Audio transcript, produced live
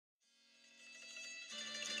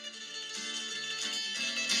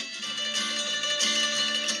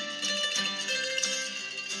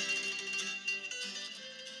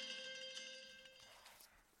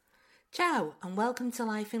and welcome to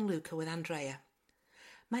Life in Lucca with Andrea.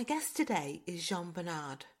 My guest today is Jean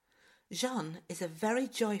Bernard. Jean is a very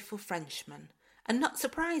joyful Frenchman, and not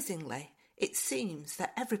surprisingly, it seems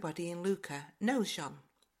that everybody in Lucca knows Jean.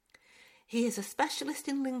 He is a specialist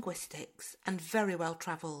in linguistics and very well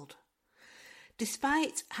travelled.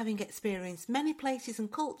 Despite having experienced many places and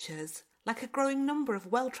cultures, like a growing number of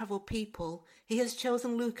well-travelled people, he has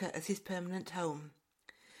chosen Lucca as his permanent home.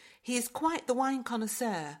 He is quite the wine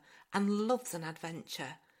connoisseur and loves an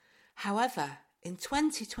adventure. However, in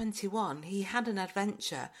 2021 he had an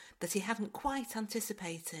adventure that he hadn't quite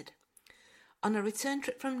anticipated. On a return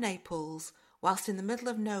trip from Naples, whilst in the middle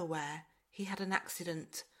of nowhere, he had an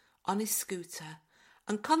accident on his scooter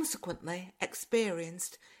and consequently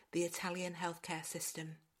experienced the Italian healthcare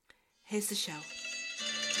system. Here's the show.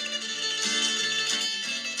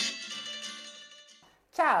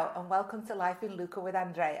 Ciao and welcome to Life in Lucca with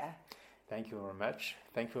Andrea. Thank you very much.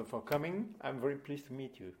 Thank you for coming. I'm very pleased to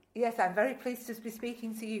meet you. Yes, I'm very pleased to be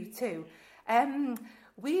speaking to you too.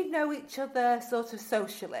 We know each other sort of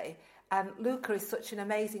socially, and Lucca is such an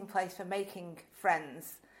amazing place for making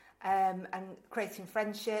friends and creating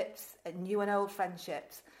friendships, new and old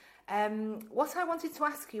friendships. What I wanted to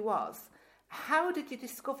ask you was, how did you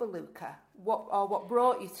discover Lucca? What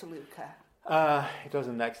brought you to Lucca? It was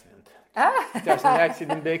an accident. It was an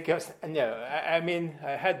accident because,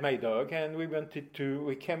 I had my dog and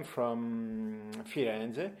we came from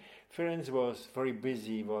Firenze. Firenze was very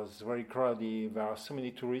busy, was very crowded. There are so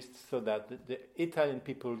many tourists so that the Italian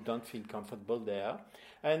people don't feel comfortable there.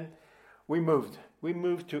 And we moved. We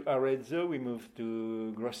moved to Arezzo, we moved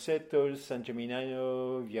to Grosseto, San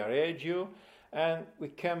Gimignano, Viareggio, and we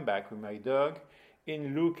came back with my dog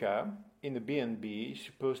in Lucca, in the B&B,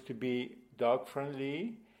 supposed to be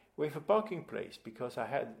dog-friendly, with a parking place, because I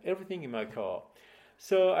had everything in my car.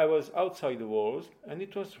 So I was outside the walls, and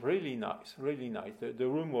it was really nice, really nice. The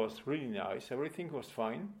room was really nice, everything was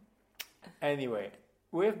fine. Anyway,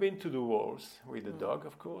 we have been to the walls with the dog,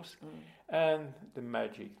 of course, and the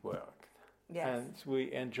magic worked. Yes. And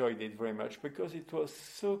we enjoyed it very much because it was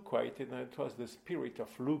so quiet, and it was the spirit of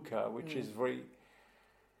Lucca, which is very,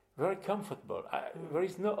 very comfortable. There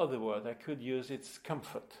is no other word I could use, it's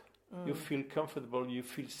comfort. You feel comfortable, you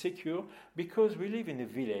feel secure, because we live in a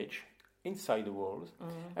village inside the walls,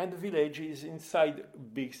 and the village is inside a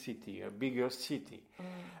big city, a bigger city.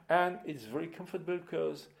 And it's very comfortable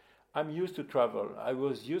because I'm used to travel. I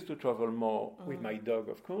was used to travel more with my dog,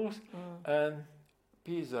 of course, and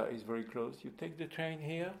Pisa is very close. You take the train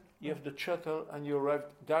here, you have the shuttle, and you arrive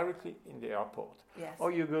directly in the airport. Yes. Or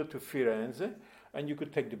you go to Firenze, and you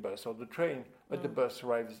could take the bus or the train, but the bus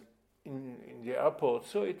arrives in the airport,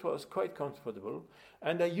 so it was quite comfortable.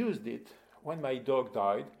 And I used it. When my dog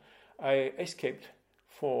died, I escaped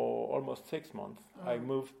for almost 6 months. I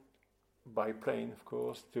moved by plane, of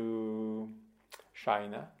course, to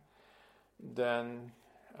China. Then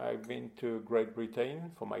I've been to Great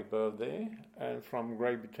Britain for my birthday, and from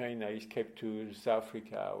Great Britain I escaped to South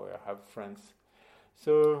Africa, where I have friends.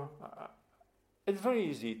 So it's very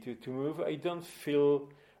easy to move. I don't feel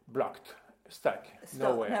blocked. Stuck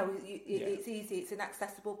nowhere. No, it's easy. It's an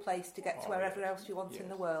accessible place to get to wherever else you want in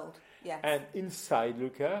the world. Yes. And inside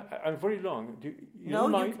Lucca, I'm very long. You no,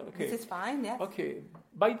 don't mind? Okay. This is fine, yes. Okay.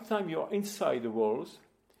 By the time you're inside the walls,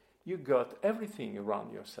 you got everything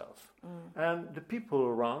around yourself. And the people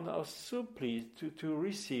around are so pleased to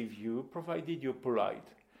receive you, provided you're polite.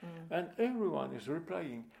 And everyone is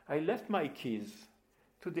replying. I left my keys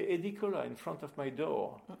to the edicola in front of my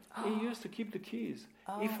door. He used to keep the keys.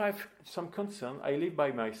 If I have some concern, I live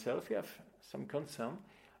by myself, you have some concern,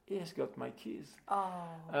 he has got my keys.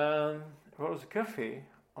 There was a cafe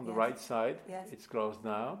on the right side. Yes. It's closed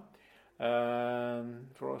now. There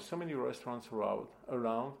are so many restaurants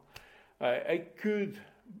around. I could,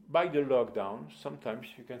 by the lockdown, sometimes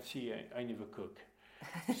you can see I never cook.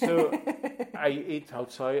 So I eat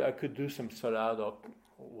outside. I could do some salad or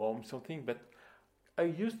warm something, but I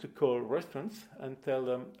used to call restaurants and tell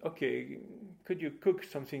them, okay, could you cook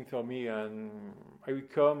something for me, and I will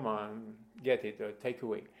come and get it, or take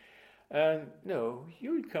away. And no,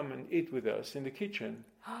 you will come and eat with us in the kitchen.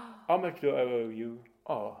 How much do I owe you?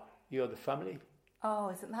 Oh, you're the family. Oh,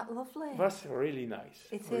 isn't that lovely? That's really nice.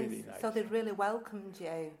 It really is. nice. So they really welcomed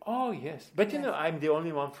you. Oh, yes. But yes. I'm the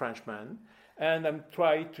only one Frenchman, and I'm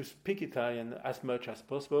trying to speak Italian as much as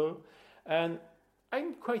possible. And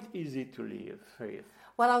I'm quite easy to live with.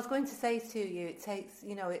 Well, I was going to say to you, it takes,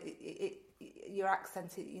 your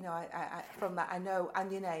accent, I from that I know, and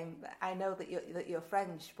your name, I know that you're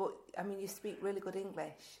French, but I mean, you speak really good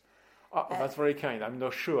English. Oh, that's very kind. I'm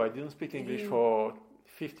not sure. I didn't speak English for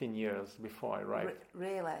 15 years before I arrived.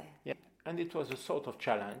 Really? Yeah. and it was a sort of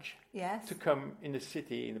challenge Yes. to come in a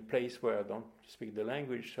city, in a place where I don't speak the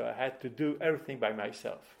language, so I had to do everything by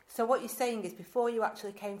myself. So what you're saying is, before you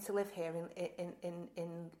actually came to live here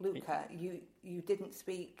in Lucca, you didn't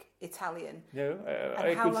speak Italian. No, And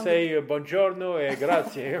I how could long say buongiorno e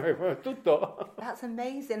grazie, tutto. That's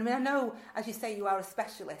amazing. I mean, I know, as you say, you are a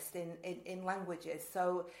specialist in languages,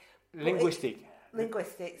 so...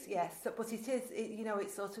 Linguistics, yes. So, but it is,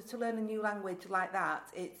 it's sort of, to learn a new language like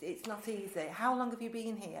that, it's not easy. How long have you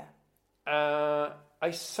been here?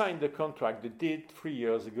 I signed the contract, the deed 3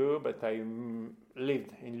 years ago, but I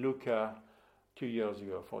lived in Lucca 2 years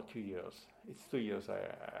ago, for 2 years. It's 2 years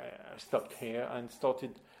I stopped here and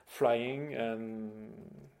started flying and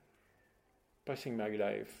passing my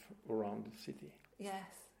life around the city.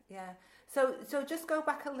 Yes, yeah. So just go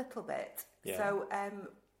back a little bit. Yeah. So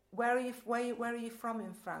where are you from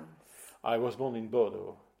in France? I was born in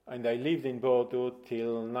Bordeaux, and I lived in Bordeaux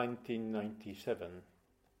till 1997.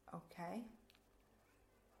 Okay.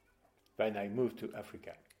 When I moved to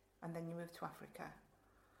Africa. And then you moved to Africa.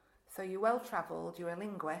 So you're well-travelled, you're a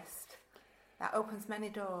linguist. That opens many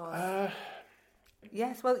doors.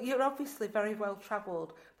 Yes, well, you're obviously very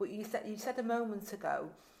well-travelled, but you said a moment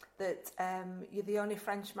ago that you're the only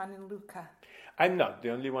Frenchman in Lucca. I'm not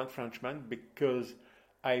the only one Frenchman, because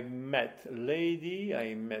I met a lady,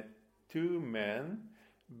 I met 2 men,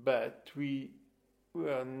 but we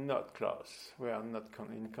were not close. We are not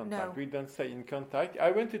in contact. No. We don't stay in contact.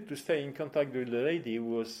 I wanted to stay in contact with the lady who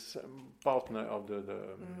was partner of the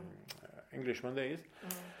English Mondays,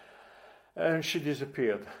 and she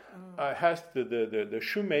disappeared. I asked the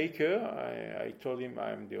shoemaker, I told him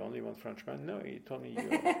I'm the only one Frenchman. No, he told me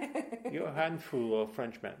you're a handful of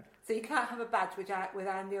Frenchmen. So you can't have a badge with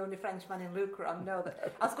I'm the only Frenchman in Lucca on. No,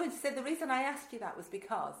 that I was going to say, the reason I asked you that was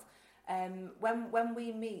because when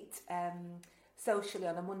we meet socially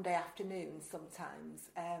on a Monday afternoon, sometimes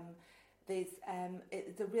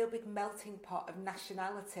it's a real big melting pot of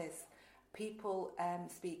nationalities. People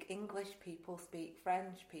speak English, people speak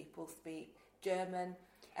French, people speak German,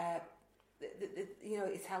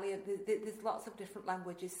 Italian. There's lots of different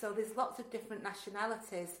languages, so there's lots of different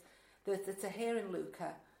nationalities that are here in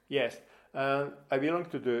Lucca. Yes, I belong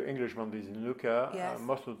to the English Mondays in Lucca. Yes.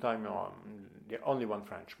 Most of the time I'm the only one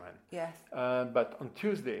Frenchman. Yes. But on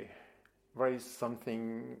Tuesday, there is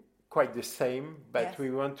something quite the same, but Yes.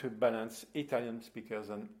 we want to balance Italian speakers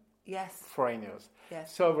and Yes. foreigners.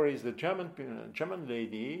 Yes. So there is the German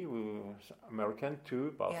lady who's American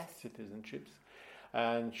too, both Yes. citizenships,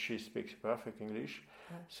 and she speaks perfect English.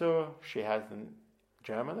 So she has the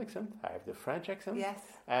German accent, I have the French accent. Yes.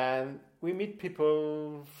 And we meet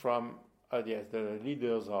people from, the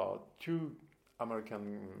leaders are 2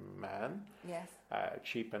 American men, Yes.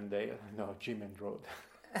 Chip and Dale, no, Jim and Rod.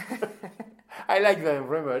 I like them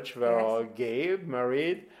very much. They are gay,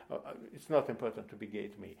 married. It's not important to be gay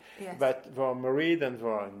to me. Yes. But they are married and they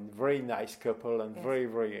are a very nice couple and Yes. very,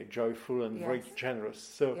 very joyful and very Yes. generous.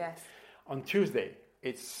 So Yes. on Tuesday,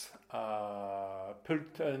 it's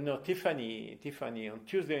Tiffany on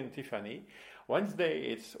Tuesday in Tiffany.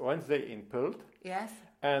 Wednesday, it's Wednesday in Pult. Yes.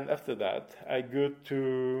 And after that, I go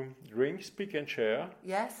to Drink, Speak and Share,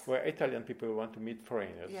 Yes. where Italian people want to meet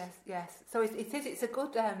foreigners. Yes. Yes. So it's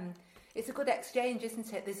a good exchange,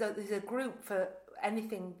 isn't it? There's a group for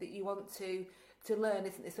anything that you want to learn,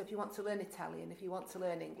 isn't there? So if you want to learn Italian, if you want to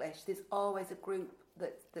learn English, there's always a group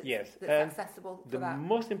that's And accessible for the that.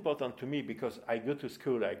 most important to me, because I go to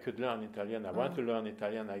school, I could learn Italian, I want to learn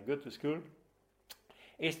Italian, I go to school,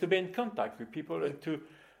 is to be in contact with people and to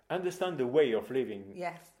understand the way of living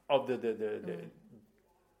Yes. of the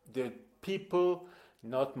people,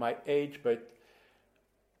 not my age, but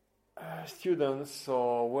students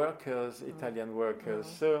or workers, Italian workers.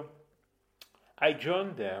 So I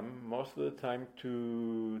join them most of the time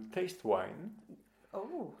to taste wine.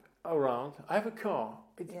 Oh. Around, I have a car.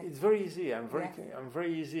 It's very easy. I'm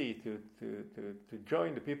very easy to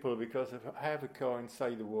join the people because I have a car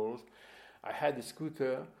inside the walls. I had a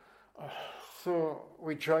scooter, so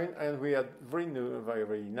we joined and we had very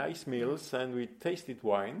very nice meals and we tasted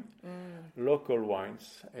wine, local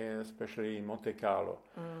wines, especially in Monte Carlo.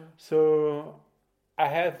 So I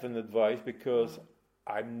have an advice because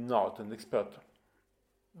I'm not an expert.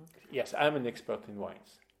 Yes, I'm an expert in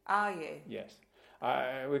wines. Are you? Yes.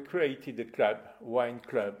 We created a club, wine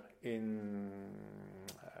club, in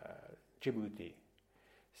Djibouti.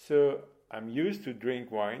 So I'm used to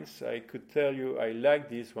drink wines. I could tell you I like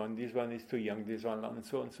this one is too young, this one, and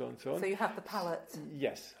so on, so on, so on. So you have the palate.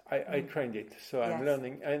 Yes, I trained it, so I'm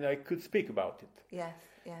learning, and I could speak about it. Yes.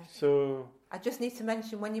 Yeah. So I just need to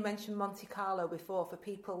mention, when you mentioned Monte Carlo before, for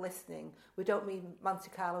people listening, we don't mean Monte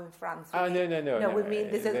Carlo in France. no. No, we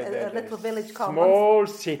mean there's a little village called small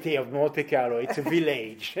city of Monte Carlo. It's a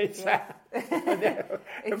village. It's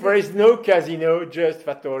It's there is no casino, just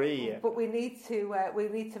fattoria. But we need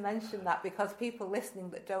to mention that, because people listening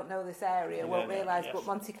that don't know this area won't realise. Yes. But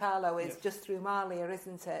Monte Carlo is just through Marlia,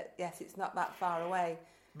 isn't it? Yes, it's not that far away.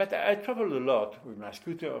 But I traveled a lot with my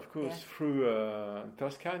scooter, of course, through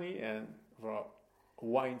Tuscany, and there are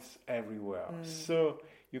wines everywhere. So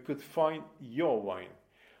you could find your wine.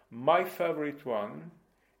 My favorite one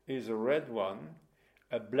is a red one,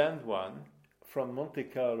 a blend one from Monte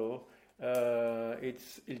Carlo.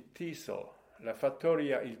 It's Il Tiso, La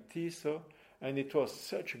Fattoria Il Tiso, and it was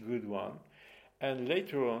such a good one. And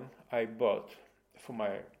later on, I bought for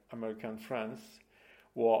my American friends,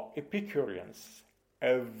 were Epicureans,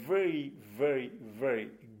 a very, very, very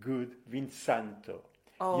good Vinsanto.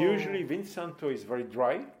 Oh. Usually Vinsanto is very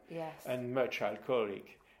dry and much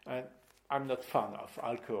alcoholic, and I'm not fan of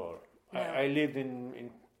alcohol. No. I lived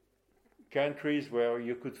in countries where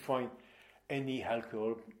you could find any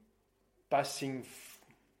alcohol passing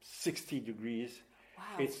 60 degrees. Wow.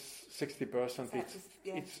 It's 60%.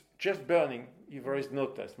 It's just burning. There is no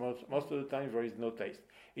taste. Most of the time there is no taste.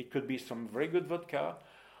 It could be some very good vodka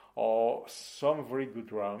or some very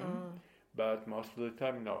good rum, but most of the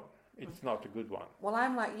time, no. It's not a good one. Well,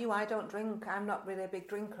 I'm like you. I don't drink. I'm not really a big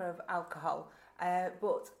drinker of alcohol.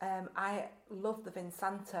 But I love the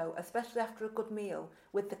Vinsanto, especially after a good meal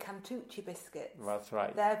with the Cantucci biscuits. That's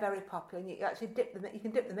right. They're very popular. And you actually dip them. You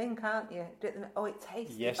can dip them in, can't you? Dip them. Oh, it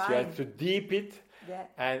tastes Yes, divine. you have to dip it, Yeah.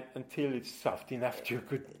 and until it's soft enough, you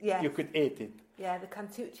could eat it. Yeah, the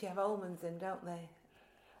Cantucci have almonds in, don't they?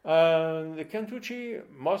 The Cantucci,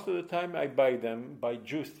 most of the time I buy them by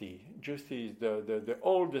Giusti. Giusti is the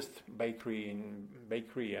oldest bakery and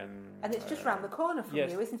it's just round the corner from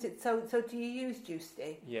yes. you, isn't it? So do you use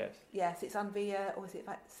Giusti? Yes. Yes, it's on Via, or is it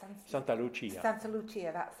like Santa Lucia? Santa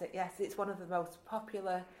Lucia, that's it. Yes, it's one of the most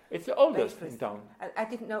popular. It's the oldest bakeries in town. I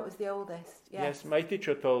didn't know it was the oldest. Yes, my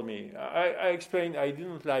teacher told me. I explained I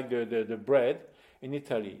didn't like the bread in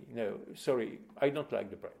Italy. No, sorry, I don't like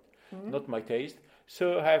the bread. Not my taste.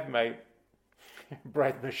 So I have my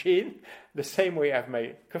bread machine, the same way I have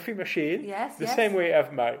my coffee machine, the same way I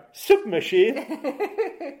have my soup machine.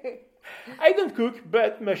 I don't cook,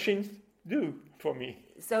 but machines do for me.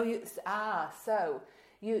 So you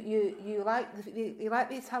like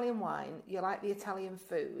the Italian wine, you like the Italian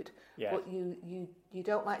food, yes. but you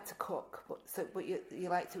don't like to cook, but you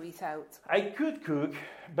like to eat out. I could cook,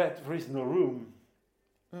 but there is no room.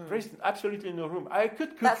 There is absolutely no room. I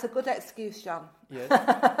could cook. That's a good excuse, John. Yes.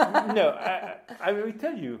 No, I will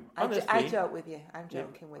tell you, honestly. I joke with you. I'm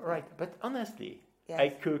joking with you. Right, but honestly, yes. I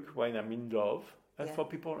cook when I'm in love and for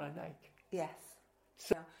people I like. Yes.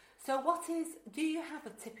 So do you have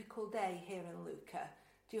a typical day here in Lucca?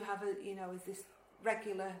 Do you have is this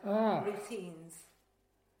regular routines?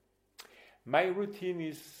 My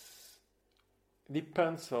routine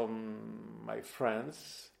depends on my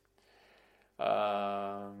friends.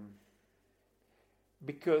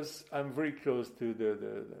 Because I'm very close to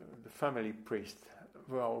the family priest.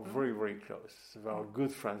 We are very, very close. We are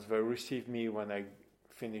good friends. They received me when I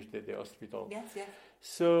finished the hospital. Yes, yes.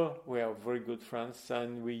 So we are very good friends,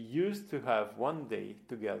 and we used to have one day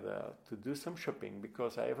together to do some shopping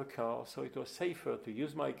because I have a car, so it was safer to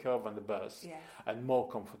use my car than the bus, and more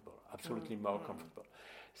comfortable, absolutely more comfortable.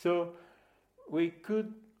 So we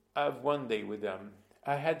could have one day with them.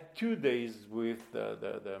 I had 2 days with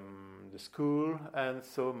the school and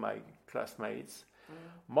so my classmates.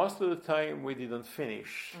 Most of the time we didn't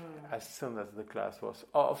finish as soon as the class was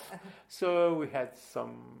off. So we had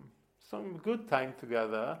some good time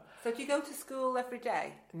together. So do you go to school every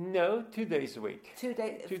day? No, 2 days a week. 2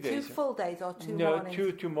 days. 2 days. 2 full days or 2 mornings?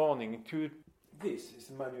 No, two morning. This is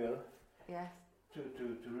manual. Yes. To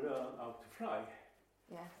learn how to fly.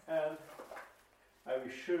 Yes. And I will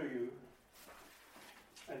show you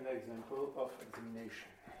an example of examination.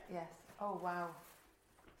 Yes. Oh, wow.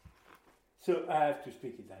 So I have to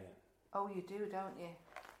speak Italian. Oh, you do, don't you?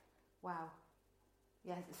 Wow.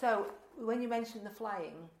 Yes. So when you mentioned the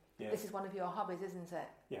flying, this is one of your hobbies, isn't it?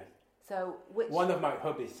 Yes. So one of my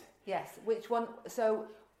hobbies. Yes. Which one? So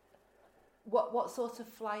what sort of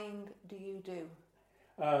flying do you do?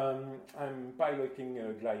 I'm piloting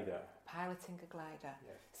a glider. Piloting a glider.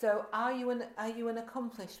 Yes. So are you an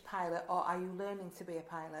accomplished pilot, or are you learning to be a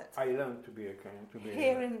pilot? I learned to be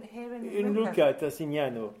here in Lucca,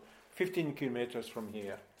 Tassignano, 15 kilometers from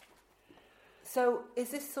here. So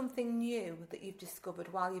is this something new that you've discovered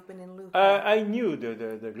while you've been in Lucca? I knew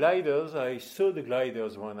the gliders. I saw the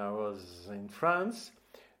gliders when I was in France,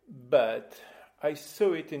 but I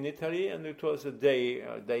saw it in Italy, and it was a day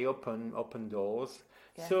they open doors.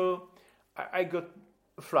 Yeah. So I got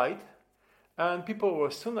a flight, and people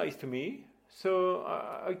were so nice to me. So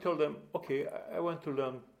I told them, okay, I want to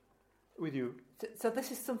learn with you. So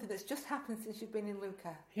this is something that's just happened since you've been in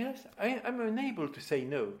Lucca? Yes, I'm unable to say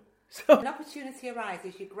no. So An opportunity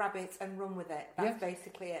arises, you grab it and run with it. That's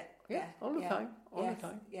basically it. yeah, all the time, all the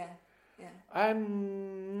time. Yeah, yeah.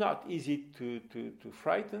 I'm not easy to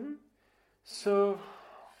frighten, so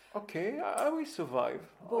okay, I will survive.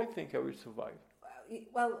 I think I will survive.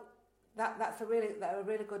 Well, that's a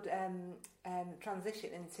really good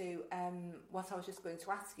transition into what I was just going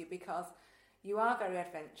to ask you, because you are very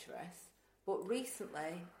adventurous, but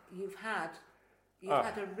recently you've had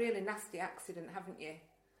a really nasty accident, haven't you?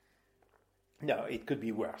 No, it could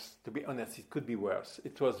be worse. To be honest, it could be worse.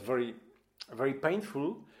 It was very, very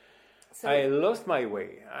painful. So I lost my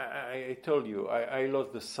way. I told you, I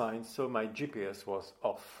lost the sign, so my GPS was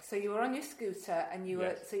off. So you were on your scooter, and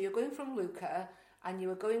you're going from Lucca, and you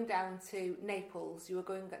were going down to Naples. You were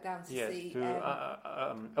going down to see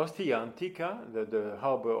Ostia Antica, the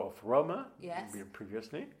harbour of Roma, yes,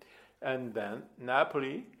 previously, and then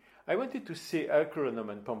Napoli. I wanted to see Ercolano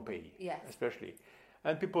and Pompeii, yes, especially.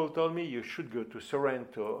 And people told me you should go to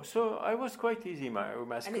Sorrento. So I was quite easy with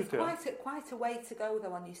my scooter. And it's quite a way to go,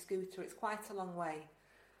 though, on your scooter. It's quite a long way.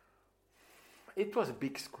 It was a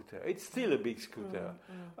big scooter. It's still a big scooter.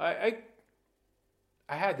 I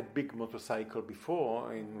had a big motorcycle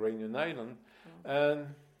before in Réunion Island.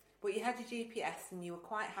 But you had your GPS and you were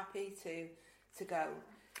quite happy to go.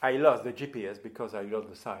 I lost the GPS because I lost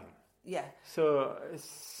the sign. Yeah. So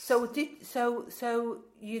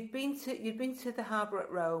you'd been to the harbour at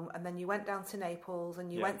Rome, and then you went down to Naples,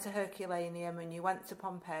 and you went to Herculaneum, and you went to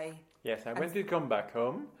Pompeii. Yes, I wanted to come back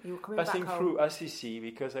home. You were coming passing back through Assisi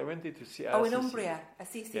because I wanted to see Assisi. Oh, in Umbria,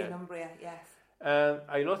 Assisi in Umbria, yes. And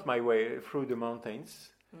I lost my way through the mountains,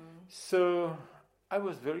 so I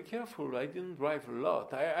was very careful. I didn't drive a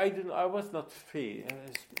lot. I was not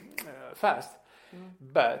fast,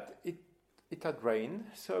 but it had rained,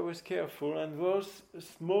 so I was careful, and there was a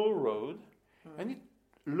small road, and it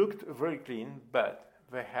looked very clean, but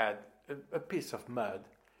they had a piece of mud,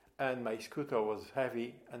 and my scooter was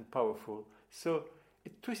heavy and powerful, so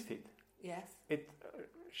it twisted. Yes. It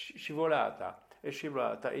scivolata,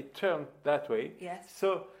 it turned that way. Yes.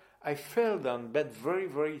 So I fell down, but very,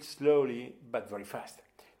 very slowly, but very fast.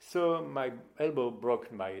 So my elbow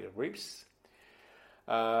broke my ribs.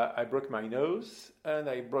 I broke my nose, and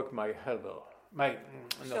I broke my elbow.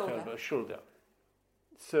 Shoulder.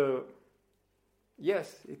 So,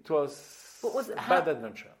 yes, it was a bad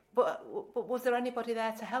adventure. But was there anybody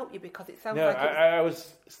there to help you? Because it sounds no, like I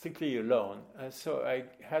was strictly alone. So I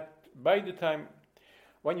had, by the time,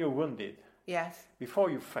 when you're wounded, yes, before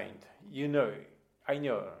you faint, I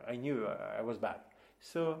knew I was bad.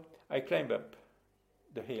 So I climbed up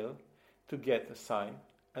the hill to get a sign,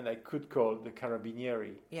 and I could call the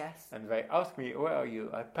Carabinieri. Yes. And they asked me, where are you?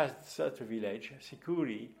 I passed such a village,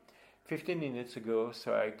 Sicuri, 15 minutes ago,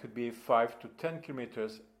 so I could be 5 to 10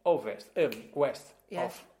 kilometers west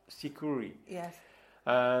of Sicuri. Yes.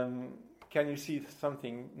 Can you see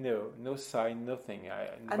something? No sign, nothing.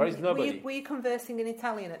 There is nobody. Were you conversing in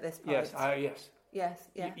Italian at this point? Yes, yes. Yes,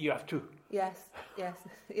 yeah. You have to. Yes.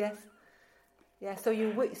 Yeah, so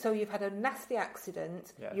you've had a nasty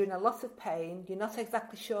accident. Yes. You're in a lot of pain. You're not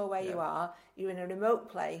exactly sure where you are. You're in a remote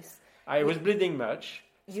place. I was bleeding much,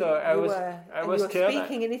 so I was scared.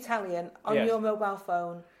 Speaking in Italian on your mobile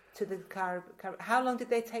phone to the car. How long did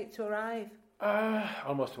they take to arrive?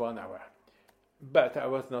 Almost 1 hour. But I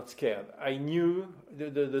was not scared. I knew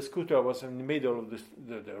the scooter was in the middle of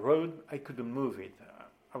the road. I couldn't move it.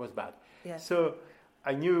 I was bad. Yes. So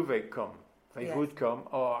I knew they would come,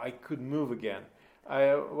 or I could move again.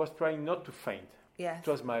 I was trying not to faint. Yes. It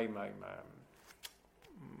was my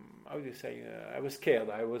how do you say? I was scared.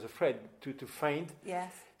 I was afraid to faint.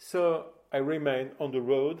 Yes. So I remained on the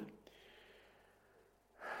road.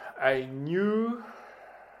 I knew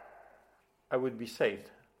I would be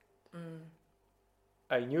saved.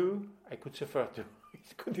 I knew I could suffer too.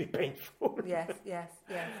 It could be painful. Yes.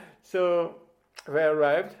 So they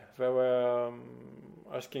arrived. They were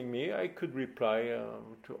asking me. I could reply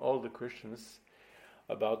to all the questions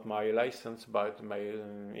about my license, about my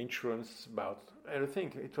insurance, about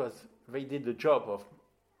everything. They did the job of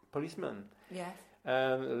policemen. Yes.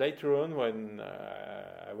 And later on, when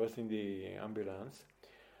I was in the ambulance,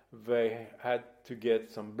 they had to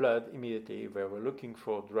get some blood immediately. They were looking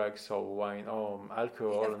for drugs or wine or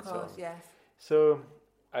alcohol Of and course, so on. yes. So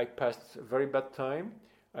I passed a very bad time.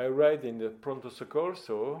 I arrived in the Pronto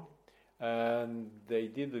Soccorso, and they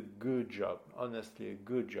did a good job, honestly, a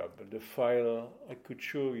good job. The file, I could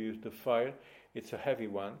show you the file. It's a heavy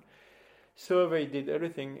one. So they did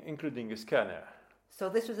everything, including a scanner. So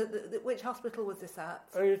this was at which hospital was this at?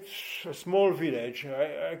 It's a small village.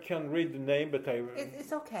 I can't read the name, but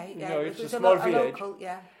It's okay. Yeah, No, it's it was a small a village. local,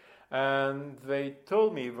 yeah. And they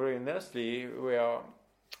told me very nicely, we are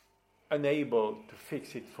unable to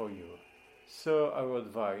fix it for you. So our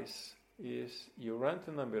advice is you rent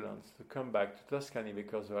an ambulance to come back to Tuscany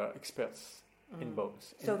because we are experts in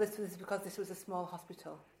bones. So this was because this was a small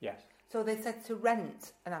hospital? Yes. So they said to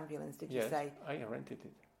rent an ambulance, did you say? I rented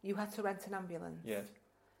it. You had to rent an ambulance? Yes.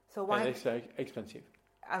 So why? And it's expensive.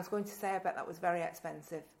 I was going to say, I bet that was very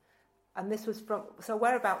expensive. And this was from, so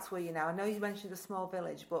whereabouts were you now? I know you mentioned a small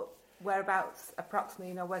village, but whereabouts approximately,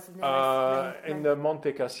 you know, where's the nearest in the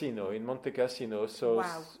Monte Cassino, so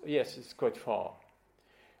wow. Yes, it's quite far.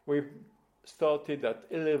 We started at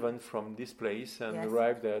 11 from this place and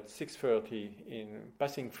arrived at 6:30 in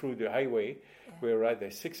passing through the highway. Yeah. We arrived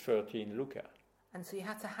at 6:30 in Lucca. And so you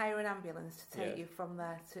had to hire an ambulance to take you from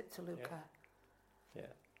there to Lucca.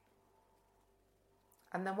 Yeah.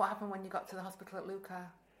 And then what happened when you got to the hospital at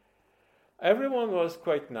Lucca? Everyone was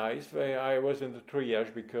quite nice. I was in the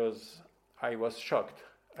triage because I was shocked.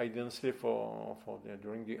 I didn't sleep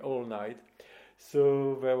during the whole night.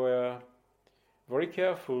 So they were very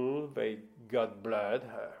careful. They got blood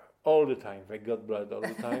all the time.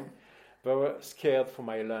 They were scared for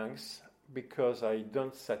my lungs because I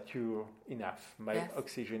don't sature enough. My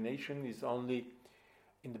oxygenation is only,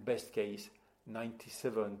 in the best case,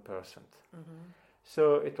 97%.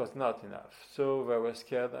 So it was not enough. So they were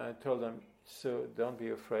scared, and I told them, so don't be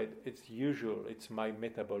afraid. It's usual. It's my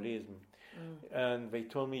metabolism. And they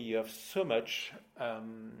told me, you have so much,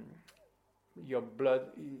 your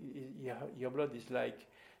blood is like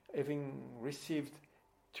having received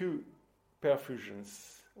 2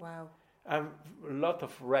 perfusions. Wow. A lot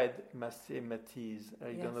of red hematase.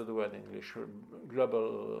 I don't know the word in English.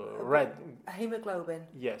 Global red. Hemoglobin.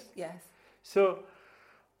 Yes. Yes. So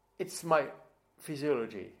it's my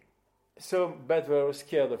physiology. So, but we were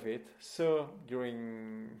scared of it. So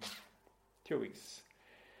during 2 weeks,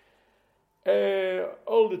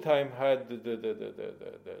 all the time had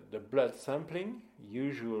the blood sampling,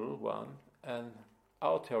 usual one, and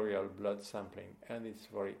arterial blood sampling, and it's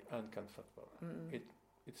very uncomfortable.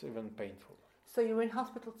 It's even painful. So you were in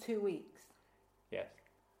hospital 2 weeks? Yes.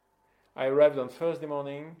 I arrived on Thursday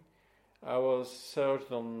morning. I was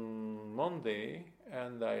searched on Monday,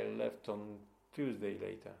 and I left on Tuesday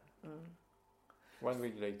later. 1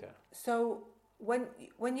 week later. So when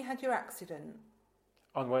you had your accident?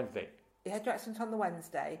 On Wednesday. You had your accident on the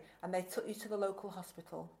Wednesday, and they took you to the local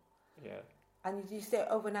hospital? Yeah. And did you stay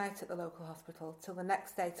overnight at the local hospital till the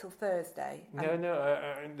next day, till Thursday? No.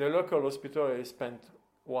 The local hospital, I spent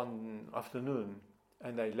one afternoon,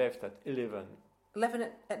 and I left at 11.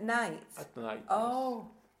 11 at night? At night. Oh.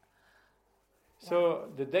 Yes.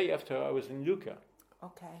 So the day after, I was in Lucca.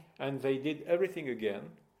 Okay. And they did everything again.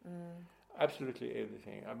 Absolutely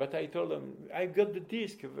everything. But I told them, I got the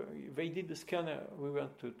disc. They did the scanner. We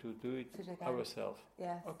want to do it ourselves.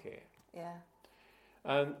 Yes. Okay. Yeah.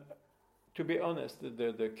 And to be honest,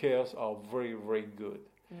 the cares are very, very good.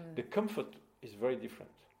 The comfort is very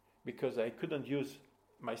different because I couldn't use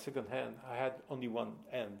my second hand. I had only one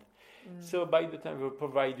hand. So by the time they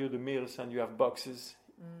provide you the meals and you have boxes,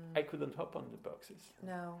 I couldn't open the boxes.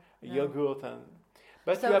 No. Yogurt and...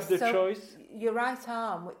 But you have the choice. Your right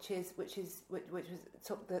arm, which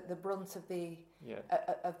took the brunt of the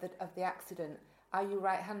of the accident. Are you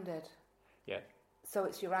right-handed? Yeah. So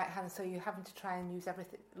it's your right hand. So you're having to try and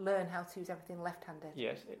learn how to use everything left-handed.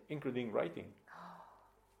 Yes, including writing.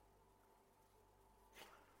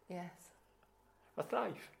 Yes. That's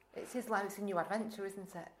life. It's his life. It's a new adventure,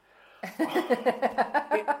 isn't it?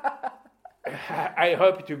 I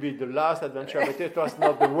hope it will be the last adventure, but it was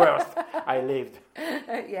not the worst I lived.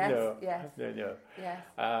 Yes, no, yes. No. Yes.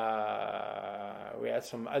 We had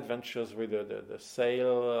some adventures with the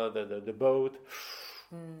sail, the boat.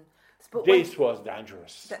 But this was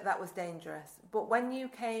dangerous. That was dangerous. But when you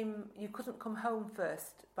came, you couldn't come home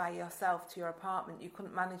first by yourself to your apartment. You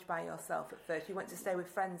couldn't manage by yourself at first. You went to stay with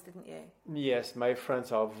friends, didn't you? Yes, my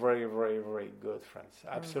friends are very, very, very good friends.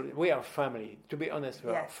 Absolutely. We are family. To be honest,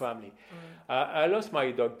 we are family. I lost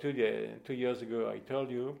my dog 2 years ago, I told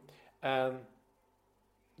you. And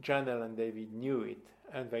Janelle and David knew it.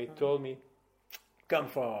 And they told me, come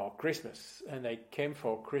for Christmas. And I came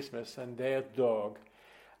for Christmas, and their dog,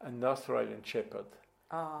 an Australian Shepherd,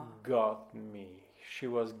 got me. She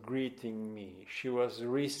was greeting me. She was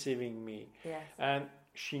receiving me. Yes. And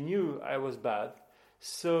she knew I was bad,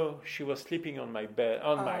 so she was sleeping on my bed,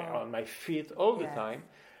 on my feet all the time.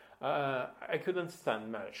 I couldn't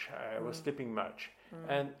stand much. I was sleeping much.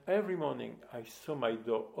 And every morning I saw my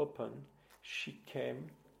door open. She came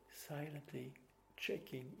silently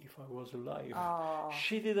checking if I was alive.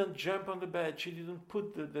 She didn't jump on the bed. She didn't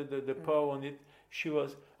put the paw on it.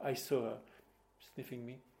 I saw her sniffing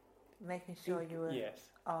me. Making sure you were... Yes.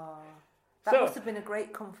 That must have been a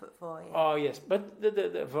great comfort for you. Oh, yes. But they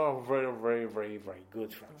were very, very, very, very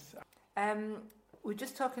good friends. We're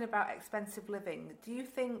just talking about expensive living. Do you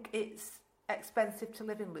think it's expensive to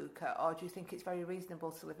live in Lucca, or do you think it's very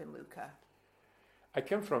reasonable to live in Lucca? I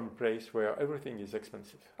come from a place where everything is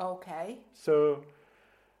expensive. Okay. So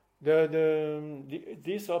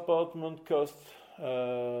this apartment cost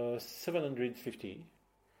 750,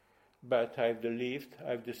 but I have the lift,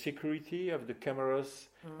 I have the security, I have the cameras,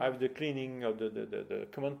 I have the cleaning of the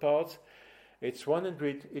common parts. It's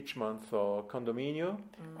 100 each month for condominium.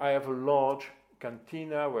 I have a large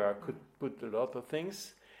cantina where I could put a lot of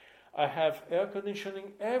things. I have air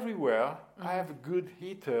conditioning everywhere. I have a good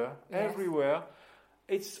heater everywhere.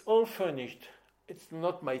 It's all furnished. It's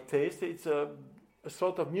not my taste. It's a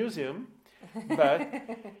sort of museum. But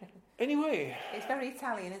anyway. It's very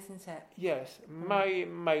Italian, isn't it? Yes.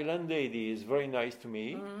 My landlady is very nice to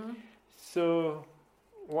me. So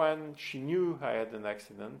when she knew I had an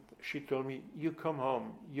accident, she told me, "You come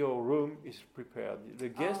home. Your room is prepared. The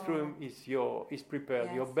guest room is prepared.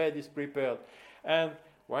 Yes. Your bed is prepared." And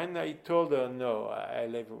when I told her no, I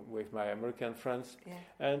live with my American friends,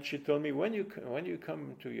 and she told me, when you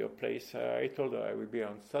come to your place, I told her I will be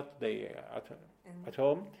on Saturday at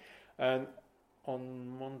home, and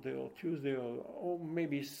on Monday or Tuesday or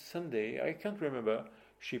maybe Sunday, I can't remember,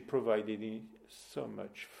 she provided me so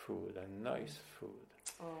much food and nice food.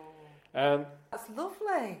 And that's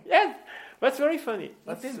lovely. Yeah, that's very funny.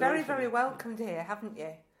 You've been very, very welcomed here, haven't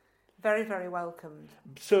you? Very, very welcomed.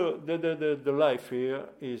 So the life here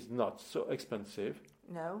is not so expensive.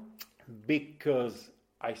 No. Because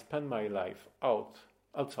I spend my life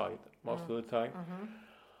outside most of the time.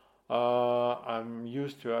 I'm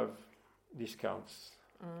used to have discounts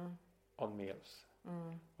on meals.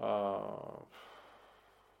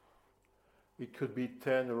 It could be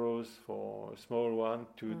 10 euros for a small one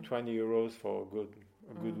to 20 euros for a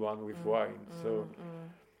good one with wine. So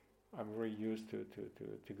I'm very used to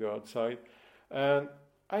go outside. And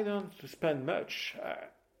I don't spend much.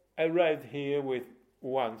 I arrived here with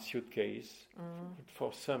one suitcase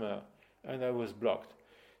for summer, and I was blocked.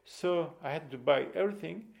 So I had to buy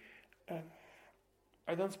everything, and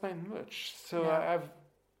I don't spend much. So I have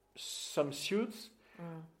some suits,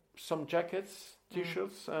 some jackets,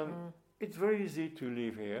 T-shirts, and it's very easy to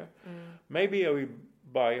live here. Maybe I will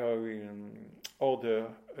order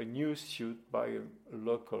a new suit by a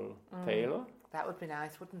local tailor. That would be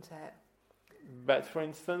nice, wouldn't it? But for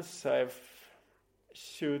instance, I have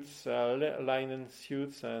suits, linen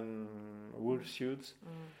suits and wool suits.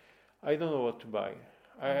 I don't know what to buy.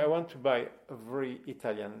 I want to buy a very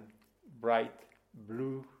Italian, bright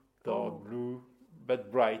blue, dark blue,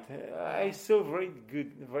 but bright. I saw very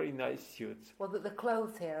good, very nice suits. Well, the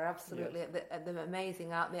clothes here are absolutely they're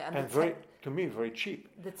amazing, aren't they? And very, to me, very cheap.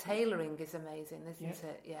 The tailoring is amazing, isn't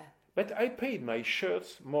it? Yeah. But I paid my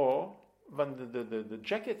shirts more than the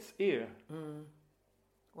jackets here.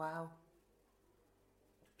 Wow.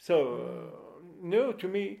 So, no, to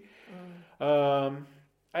me, I'm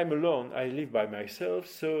alone. I live by myself,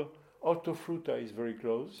 so Ortofrutta is very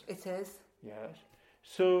close. It is? Yes.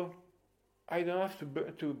 So I don't have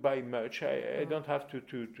to buy much. I don't have to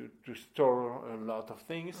store a lot of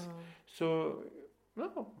things. So,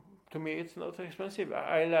 no, to me it's not expensive.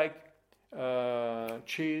 I like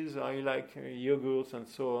cheese, I like yogurts and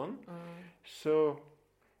so on. So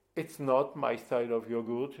it's not my style of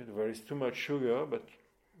yogurt. There is too much sugar, but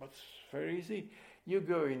it's very easy. You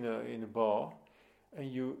go in a bar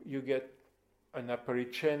and you get an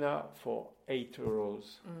Apericena for 8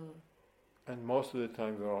 euros. And most of the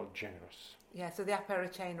time they're all generous. Yeah, so the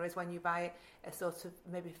Apericena is when you buy a sort of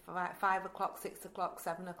maybe 5 o'clock, 6 o'clock,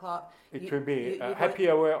 7 o'clock. It will be a happy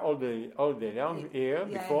hour all day long here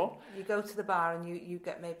before. You go to the bar and you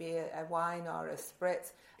get maybe a wine or a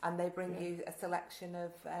spritz, and they bring you a selection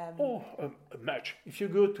of... a match. If you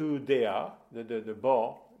go to Dea, the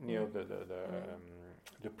bar near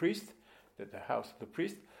the priest, the house of the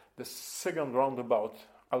priest, the second roundabout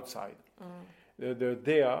outside, the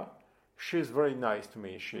Dea She's very nice to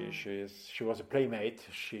me. She was a playmate.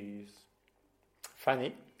 She's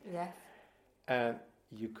funny. Yes. And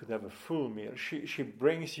you could have a full meal. She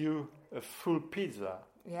brings you a full pizza.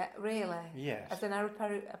 Yeah, really? Yes. As an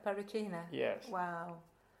apparicina? Yes. Wow.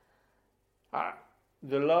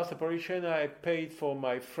 The last apparicina I paid for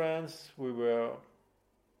my friends,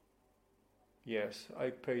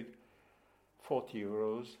 I paid 40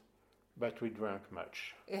 euros, but we drank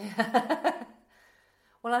much. Yeah.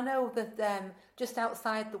 Well, I know that just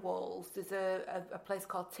outside the walls there's a place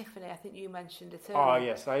called Tiffany. I think you mentioned it earlier. Ah,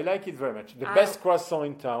 yes, I like it very much. The best croissant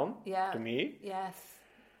in town, to me. Yes.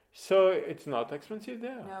 So it's not expensive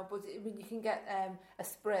there. No, but you can get a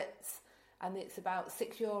spritz, and it's about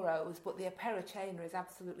 €6. But the apparicina is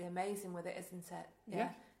absolutely amazing with it, isn't it? Yeah.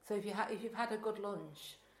 So if you've had a good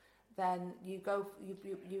lunch, then you go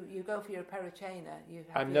for your apparicina.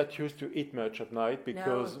 I'm not used to eat much at night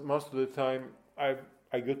because most of the time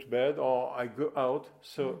I go to bed or I go out.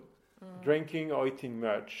 So drinking or eating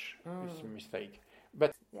much is a mistake.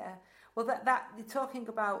 But yeah. Well, that you're talking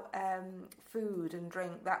about food and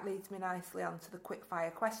drink. That leads me nicely on to the quick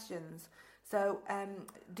fire questions. So,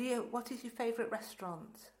 what is your favourite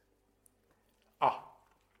restaurant?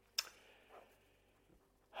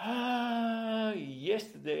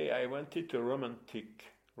 Yesterday I went to a romantic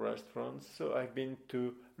restaurant, so I've been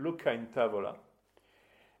to Luca in Tavola.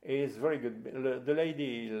 It's very good. The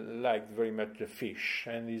lady liked very much the fish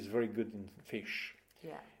and is very good in fish.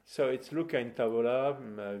 Yeah. So it's Luca in Tavola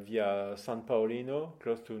via San Paolino,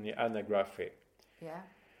 close to Anagrafe. Yeah.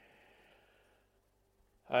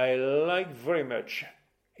 I like very much,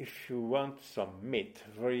 if you want some meat,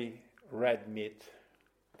 very red meat,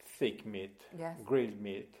 thick meat, yes. Grilled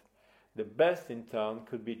meat. The best in town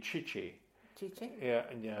could be Cici. Cici? Yeah,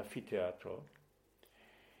 in the amphitheater.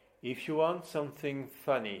 If you want something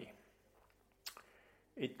funny,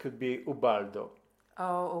 it could be Ubaldo.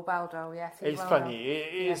 Oh, Ubaldo, yes. It's funny.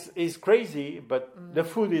 It's crazy, but the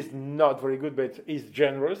food is not very good, but it's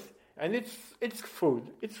generous. And it's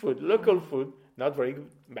food. It's food, local food, not very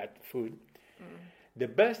good, but food. The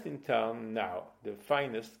best in town now, the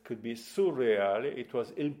finest, could be Surreale. It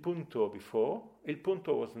was Il Punto before. Il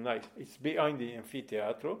Punto was nice. It's behind the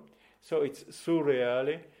amphitheater. So it's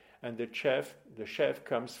Surreale, and the chef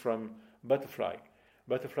comes from Butterfly.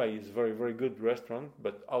 Butterfly is a very, very good restaurant,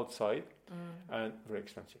 but outside, and very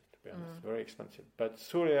expensive, to be honest, very expensive. But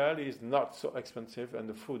Surreale is not so expensive, and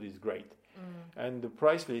the food is great. And the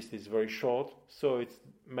price list is very short, so it's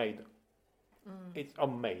made. It's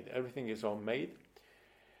homemade. Everything is homemade.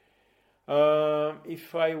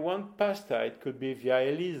 If I want pasta, it could be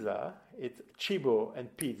Via Elisa. It's Cibo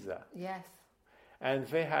and pizza. Yes. And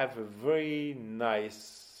they have a very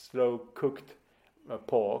nice, slow-cooked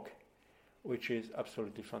pork, which is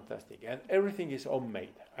absolutely fantastic. And everything is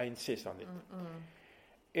homemade. I insist on it.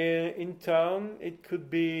 In town, it could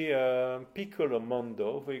be Piccolo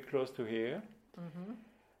Mondo, very close to here.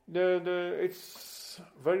 It's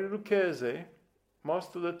very Lucchese.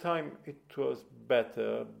 Most of the time, it was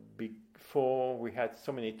better before we had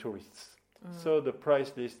so many tourists. So the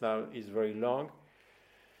price list now is very long.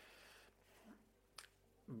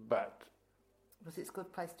 But it's a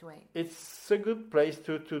good place to eat. It's a good place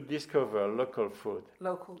to discover local food. The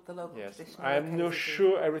local yes. traditional. I'm not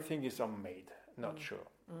sure everything is homemade. Not sure.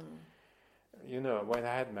 You know, when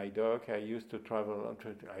I had my dog, I used to travel.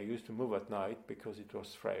 I used to move at night because it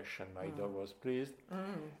was fresh, and my dog was pleased.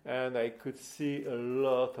 And I could see a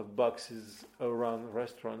lot of boxes around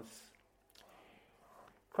restaurants.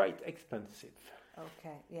 Quite expensive.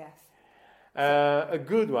 Okay. Yes. A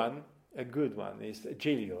good one is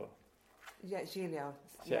Giglio. Yeah, Giglio.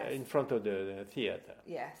 Yes. In front of the theater.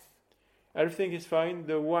 Yes. Everything is fine.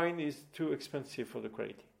 The wine is too expensive for the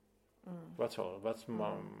quality. That's all. That's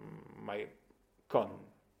my con.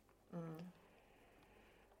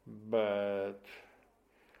 But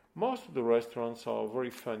most of the restaurants are very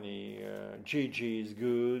funny. Gigi is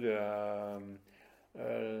good.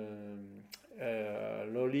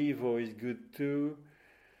 L'Olivo is good too.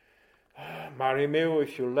 Marimeo,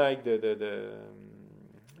 if you like the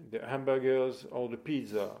hamburgers or the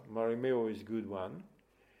pizza, Marimeo is a good one.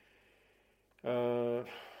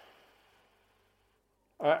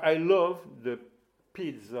 I love the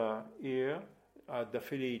pizza here at Da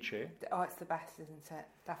Felice. Oh, it's the best, isn't it?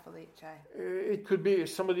 Da Felice. It could be,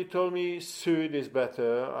 somebody told me Sud is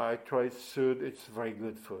better. I tried Sud, it's very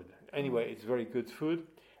good food. Anyway, it's very good food.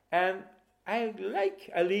 And I like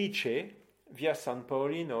Alice via San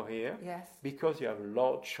Paolino here. Yes. Because you have a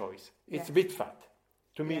lot of choice. It's yes. a bit fat.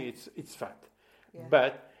 To me, it's fat. Yeah.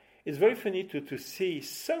 But it's very funny to see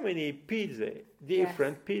so many pizza,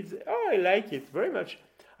 different pizza. Oh, I like it very much.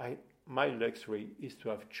 my luxury is to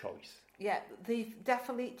have choice. Yeah, the De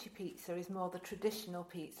Felice pizza is more the traditional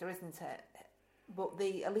pizza, isn't it? But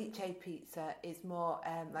the Alice pizza is more,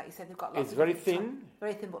 like you said, they've got lots It's of very different thin.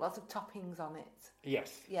 very thin, but lots of toppings on it.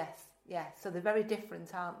 Yes. Yes, yes. So they're very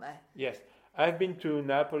different, aren't they? Yes. I've been to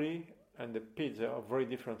Napoli, and the pizza are very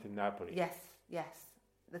different in Napoli. Yes, yes.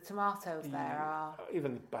 The tomatoes there are,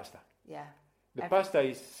 Even the pasta. yeah. The pasta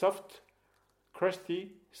is soft,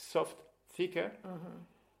 crusty, soft, thicker,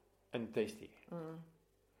 and tasty.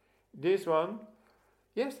 This one,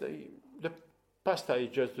 yes, the pasta is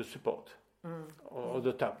just the support, or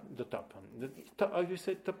the top. How do you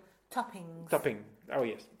say top? Toppings. Topping. Oh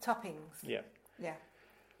yes. Toppings. Yeah. Yeah,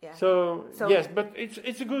 yeah. So So- yes, but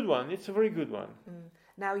it's a good one. It's a very good one.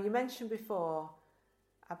 Now, you mentioned before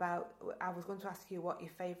about, I was going to ask you what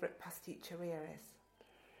your favourite pasticceria is.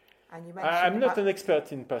 And you mentioned I'm not about- an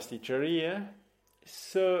expert in pasticceria,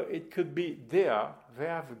 so it could be there. They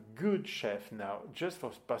have a good chef now, just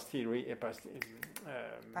for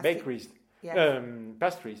bakeries, Yes.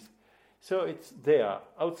 pastries. So it's there,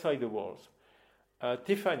 outside the walls.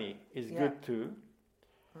 Tiffany is Yeah. good too.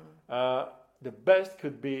 The best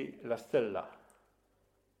could be La Stella,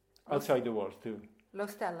 outside the walls too. Lo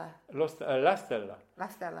Stella. La Stella. La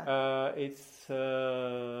Stella. It's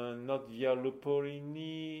not Via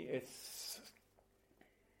Luporini. It's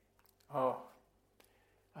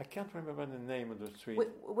I can't remember the name of the street.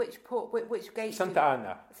 Which gate? Santa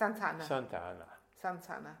Anna. Santa Anna. Santa Anna.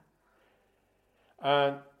 Santa Anna.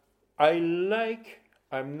 And I like.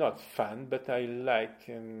 I'm not fan, but I like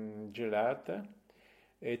gelato.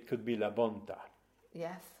 It could be La Bonta.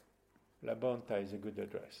 Yes. La Bonta is a good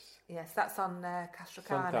address. Yes, that's on Castrocane.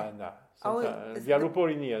 Santa Anna. Oh, is Via the-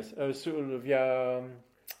 Luporini, yes. Via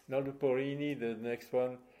not Luporini, the next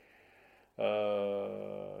one.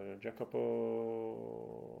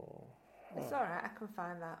 Jacopo. It's all right. I can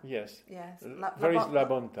find that. Yes. Yes. There is La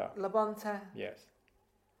Bonta. La Bonta. Yes.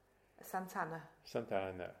 Sant'Anna. Santa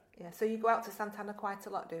Anna. Yeah. So you go out to Sant'Anna quite a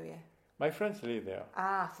lot, do you? My friends live there.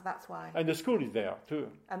 Ah, so that's why. And the school is there too.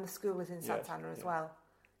 And the school is in Yes, Sant'Anna as yeah. well.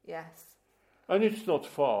 Yes. And it's not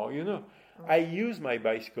far, you know. I use my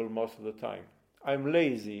bicycle most of the time. I'm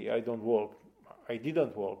lazy. I don't walk. I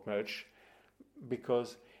didn't walk much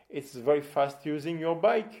because it's very fast using your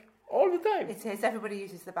bike all the time. It is. Everybody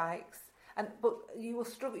uses the bikes, but you will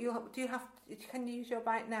struggle. Can you use your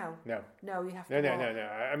bike now? No. No, you have to. No.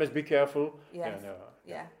 walk. I must be careful. Yes. No.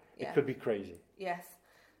 Yeah. It could be crazy. Yes.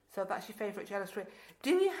 So that's your favourite gelateria.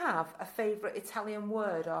 Do you have a favourite Italian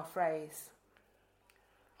word or phrase?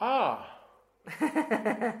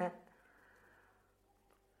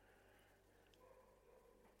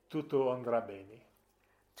 Tutto andrà bene.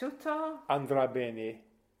 Tutto? Andrà bene.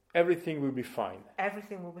 Everything will be fine.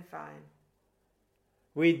 Everything will be fine.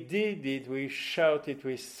 We did it, we shouted,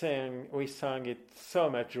 we sang it so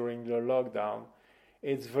much during the lockdown.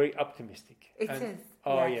 It's very optimistic. It is.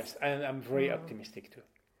 Oh yes. yes, and I'm very optimistic too.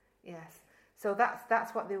 Yes. So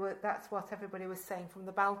that's what they were. That's what everybody was saying from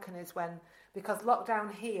the balconies because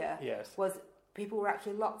lockdown here Yes. was people were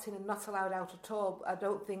actually locked in and not allowed out at all. I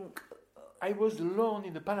don't think. I was alone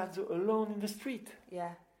in the palazzo, alone in the street.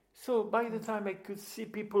 Yeah. So by the time I could see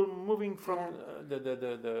people moving from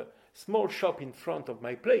the small shop in front of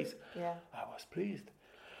my place, Yeah. I was pleased.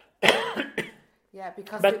 Yeah,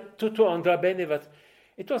 because. But Tutto andrà bene,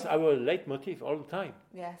 it was our leitmotif all the time.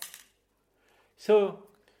 Yes. So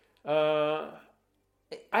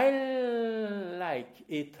I like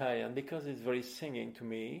Italian because it's very singing to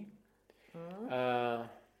me.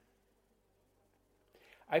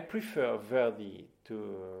 I prefer Verdi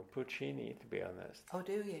to Puccini, to be honest. Oh,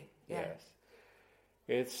 do you? Yeah. Yes.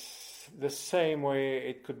 It's the same way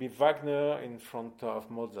it could be Wagner in front of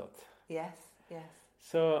Mozart. Yes. Yes.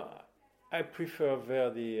 So I prefer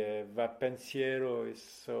Verdi. Va Pensiero is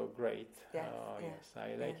so great. Yes, Oh, yeah, yes,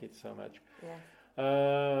 I like it so much. Yeah.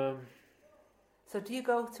 So do you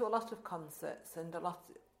go to a lot of concerts and a lot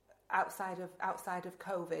outside of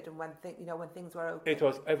COVID and when things were open? It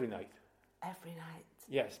was every night. Every night.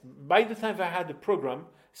 Yes. By the time I had the program,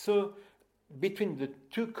 so between the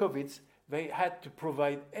two COVIDs, they had to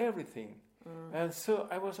provide everything. And so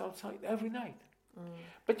I was outside every night.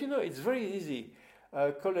 But it's very easy.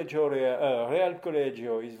 Real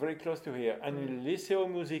Collegio is very close to here, and il Liceo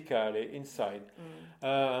Musicale inside.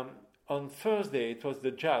 On Thursday, it was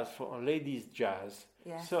the jazz, for ladies' jazz.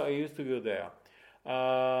 Yes. So I used to go there.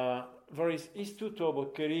 There is Istituto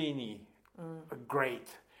Boccherini, great.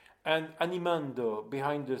 And Animando,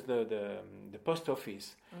 behind the post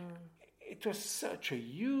office. It was such a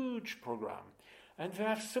huge program. And there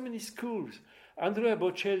are so many schools. Andrea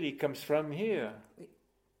Bocelli comes from here.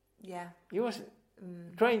 Yeah. He was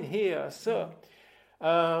trained here. So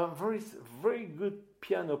there is very good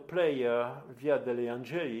piano player Via degli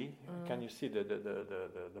Angeli. Can you see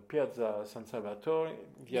the Piazza San Salvatore,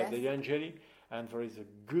 Via degli Angeli? And there is a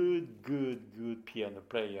good piano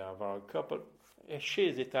player. There are a couple. She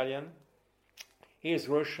is Italian. He is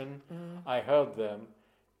Russian. I heard them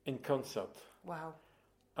in concert. Wow.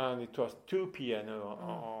 And it was two piano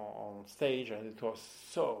on stage, and it was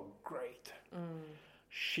so great.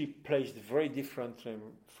 She plays very differently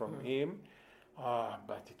from him,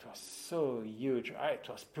 but it was so huge. It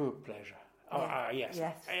was pure pleasure. Yes.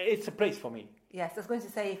 It's a place for me. Yes, I was going to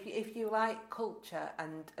say, if you like culture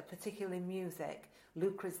and particularly music,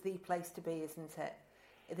 Lucca is the place to be, isn't it?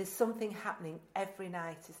 There's something happening every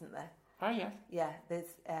night, isn't there? Yes. Yeah,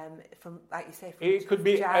 there's from, like you say, from it could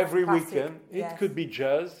be jazz, every classic, weekend. It could be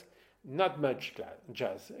jazz, not much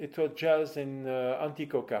jazz. It was jazz in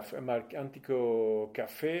Antico Cafe,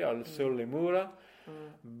 also Lemura,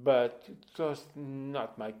 but it was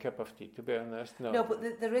not my cup of tea, to be honest. No, but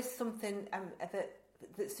there is something that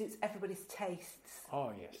suits everybody's tastes.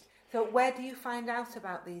 Oh, yes. So where do you find out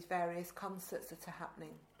about these various concerts that are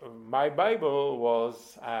happening? My Bible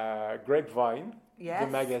was Grapevine, yes, the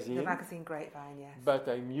magazine. The magazine Grapevine, yes. But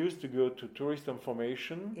I'm used to go to tourist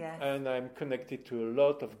information, yes. and I'm connected to a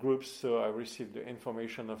lot of groups, so I receive the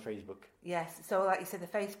information on Facebook. Yes, so like you said, the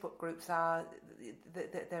Facebook groups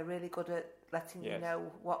they're really good at letting you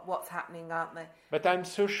know what's happening, aren't they? But I'm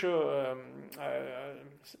so sure,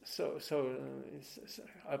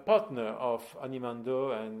 a partner of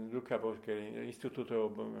Animando and Luca Boccherini,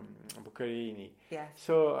 Istituto Boccherini. Yes.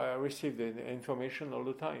 So I receive the information all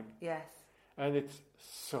the time. Yes. And it's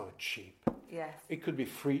so cheap. Yes. It could be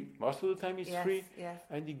free. Most of the time it's free. Yes.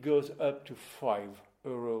 And it goes up to €5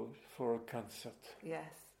 for a concert.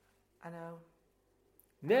 Yes, I know.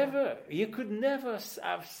 Never. You could never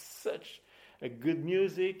have such a good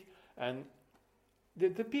music. And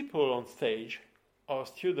the people on stage are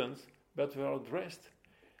students, but they are dressed.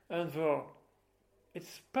 And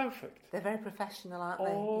it's perfect. They're very professional, aren't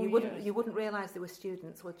they? Oh, you wouldn't realise they were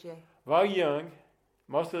students, would you? They're young.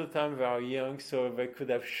 Most of the time they are young, so they could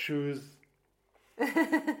have shoes. a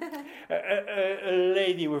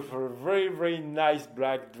lady with a very, very nice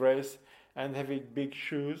black dress and having big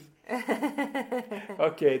shoes.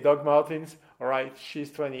 Okay, Doc Martens. All right,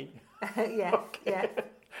 she's 20. Yes, okay. yes.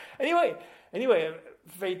 Anyway,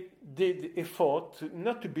 they did effort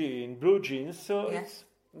not to be in blue jeans, so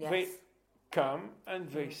they come and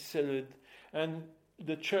they sell it. And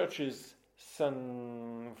the churches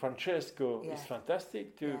San Francesco is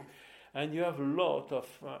fantastic too, and you have a lot of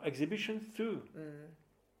exhibitions too.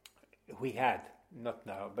 We had, not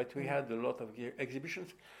now, but we had a lot of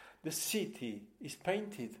exhibitions. The city is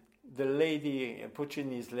painted. The lady,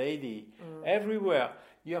 Puccini's Lady, everywhere.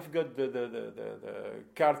 You have got the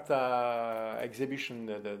Carta exhibition,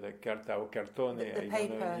 the Carta o Cartone. The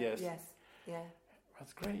paper, yes.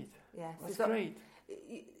 That's great. Yes. That's great.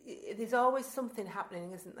 There's always something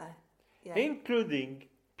happening, isn't there? Yeah. Including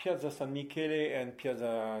Piazza San Michele and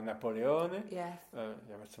Piazza Napoleone. Yes.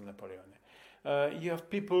 Piazza Napoleone. You have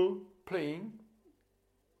people playing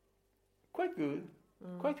quite good,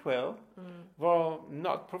 quite well. Well,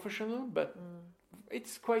 not professional, but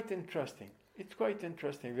it's quite interesting.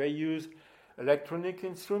 They use electronic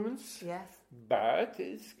instruments. Yes. But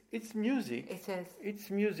it's music. It is.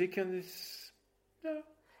 It's music, and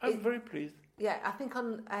I'm very pleased. Yeah, I think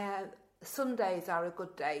on Sundays are a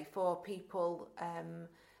good day for people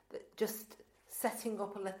just setting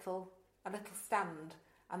up a little stand,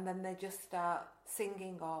 and then they just start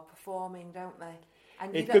singing or performing, don't they?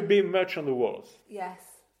 And it could be much on the walls. Yes.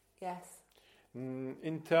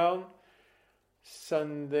 In town,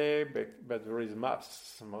 Sunday, but there is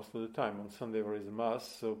mass most of the time. On Sunday there is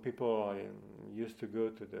mass, so people are used to go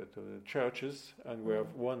to the churches, and we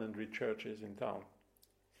have 100 churches in town.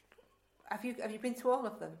 Have you been to all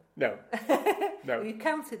of them? No. Have you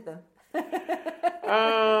counted them?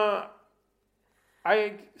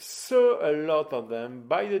 I saw a lot of them.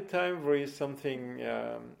 By the time there is something,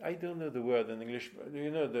 I don't know the word in English.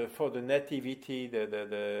 For the nativity,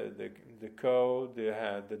 the cow,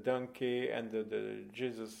 the donkey, and the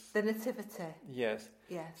Jesus. The nativity. Yes.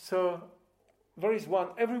 So there is one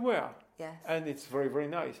everywhere. Yes. And it's very, very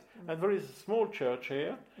nice. And there is a small church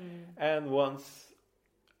here. And once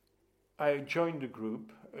I joined a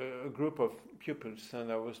group of pupils,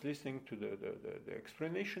 and I was listening to the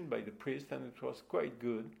explanation by the priest, and it was quite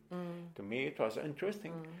good. To me, it was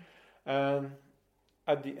interesting.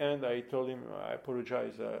 At the end, I told him, I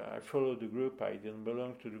apologize, I followed the group, I didn't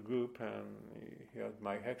belong to the group, and he heard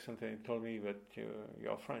my accent and he told me that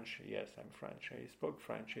you're French. Yes, I'm French. He spoke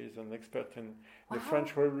French. He's an expert in the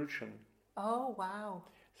French Revolution. Oh, wow.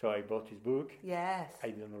 So I bought his book. Yes. I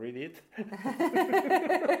didn't read it.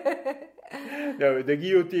 No, the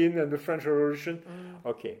guillotine and the French Revolution.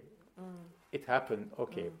 Okay. It happened.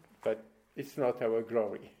 Okay. But it's not our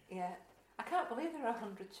glory. Yeah. I can't believe there are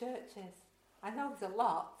 100 churches. I know there's a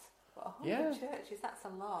lot, but 100 churches, that's a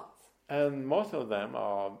lot. And most of them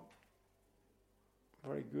are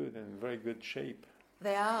very good and very good shape.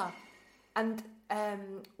 They are. And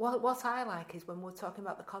what I like is when we're talking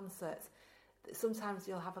about the concerts, that sometimes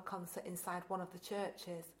you'll have a concert inside one of the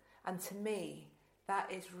churches. And to me,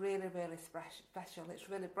 that is really, really special. It's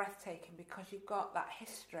really breathtaking because you've got that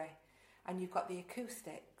history and you've got the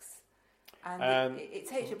acoustics. And it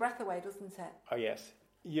takes your breath away, doesn't it? Oh, yes.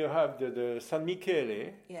 You have the San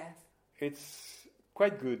Michele. Yes. It's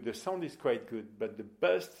quite good. The sound is quite good. But the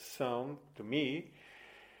best sound, to me,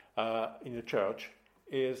 in the church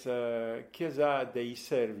is Chiesa dei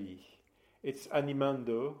Servi. It's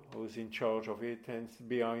Animando who's in charge of it, and it's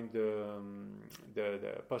behind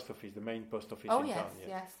the post office, the main post office in town.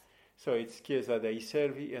 Yes. So it's Chiesa dei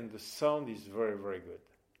Servi, and the sound is very, very good.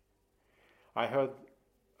 I heard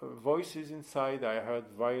voices inside, I heard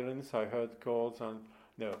violins, I heard chords, and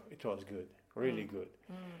no, it was good, really good.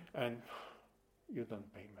 And you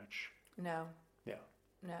don't pay much. No. Yeah.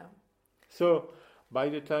 No. So by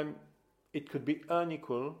the time it could be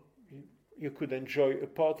unequal, you could enjoy a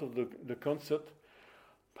part of the concert.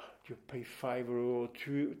 You pay €5,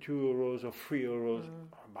 €2 or €3.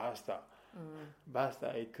 Basta.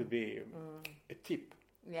 Basta. It could be a tip.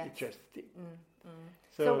 Yes. It's just a tip.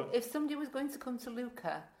 So if somebody was going to come to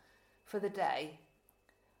Lucca for the day,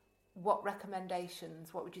 what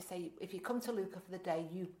recommendations, what would you say? If you come to Lucca for the day,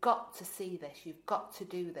 you've got to see this, you've got to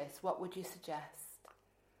do this. What would you suggest?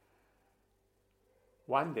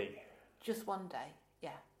 One day. Just one day,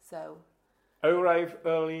 yeah. So arrive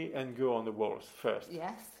early and go on the walls first.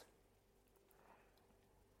 Yes.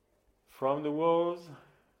 From the walls,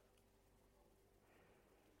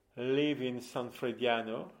 live in San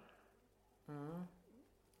Frediano.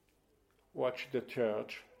 Watch the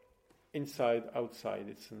church, inside, outside.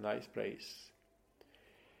 It's a nice place.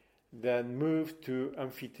 Then move to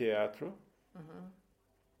Amphitheatro.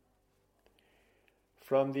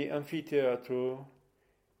 From the Amphitheatro,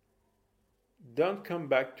 don't come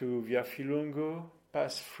back to Via Filungo.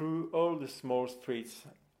 Pass through all the small streets,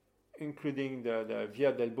 including the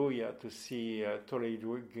Via del Boia, to see Torre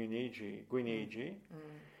Guinegi.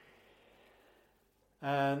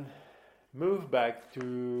 And move back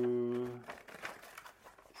to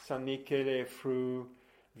San Michele through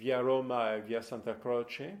Via Roma and Via Santa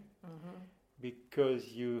Croce, because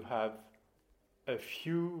you have a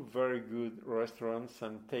few very good restaurants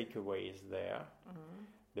and takeaways there.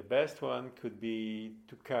 The best one could be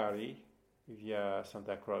Tucari via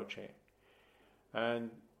Santa Croce, and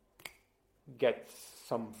get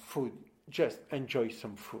some food, just enjoy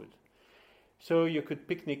some food. So you could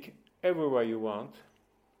picnic everywhere you want.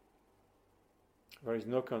 There is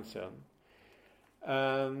no concern.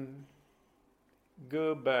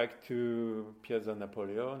 Go back to Piazza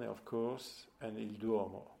Napoleone, of course, and Il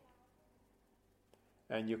Duomo.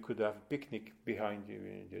 And you could have a picnic behind you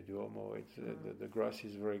in the Duomo. It's, the grass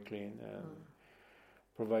is very clean, and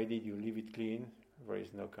provided you leave it clean, there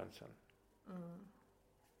is no concern.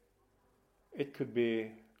 It could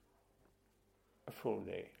be a full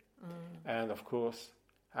day. And of course,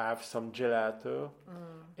 have some gelato.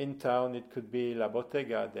 In town, it could be La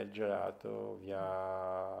Bottega del Gelato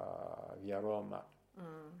via Roma.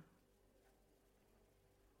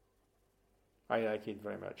 I like it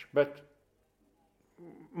very much. But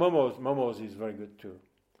Momo's is very good too.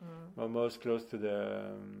 Momo's close to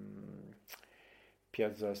the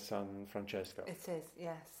Piazza San Francesco. It is,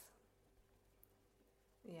 yes.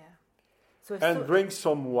 Yeah. So drink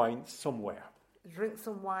some wine somewhere. Drink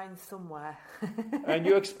some wine somewhere. And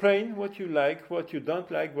you explain what you like, what you don't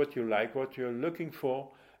like, what you're looking for,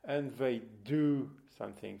 and they do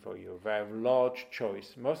something for you. They have large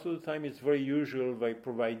choice. Most of the time it's very usual, they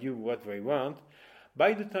provide you what they want.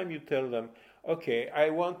 By the time you tell them, okay, I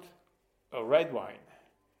want a red wine,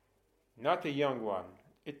 not a young one.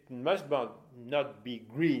 It must not be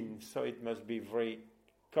green, so it must be very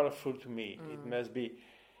colorful to me. It must be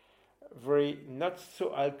very not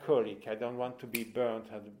so alcoholic. I don't want to be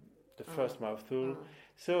burnt at the first mouthful.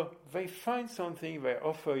 So they find something, they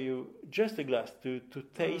offer you just a glass to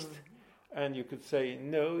taste, and you could say,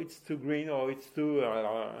 no, it's too green, or it's too...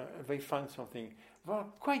 they find something. They're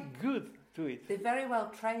quite good to it. They're very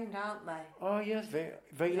well trained, aren't they? Oh, yes,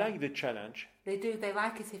 they like the challenge. They do. They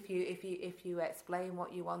like it if you explain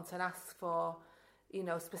what you want and ask for,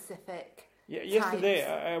 specific. Yeah, yesterday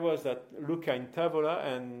I was at Lucca in Tavola,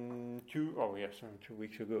 and 2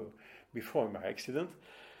 weeks ago, before my accident,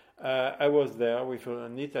 I was there with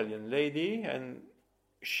an Italian lady, and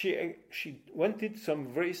she wanted some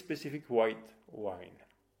very specific white wine,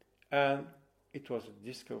 and it was a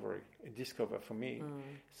discover for me.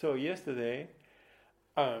 So yesterday,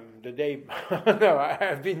 the day no, I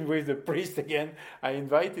have been with the priest again. I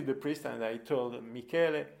invited the priest and I told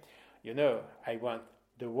Michele, I want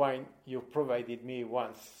the wine you provided me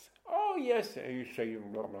once. Oh yes, you say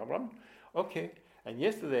blah blah blah. Okay. And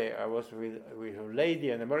yesterday I was with a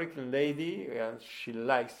lady, an American lady, and she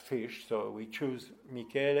likes fish, so we choose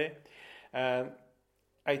Michele, and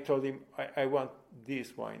I told him I want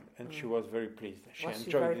this wine, and she was very pleased. She enjoyed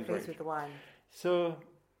it very pleased with the wine. So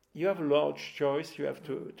you have a large choice. You have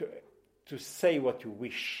to say what you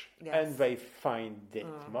wish, and they find it.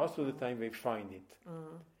 Most of the time, they find it.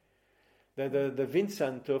 The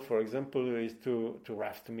Vinsanto, for example, is too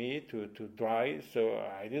rough to me, too dry, so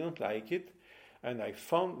I didn't like it. And I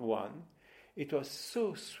found one. It was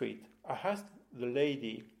so sweet. I asked the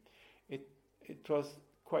lady. It was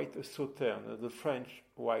quite a Sauterne, the French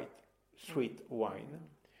white sweet wine.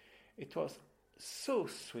 It was so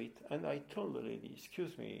sweet, and I told the lady,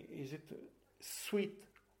 "Excuse me, is it sweet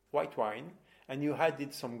white wine? And you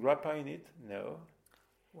added some grappa in it?" No.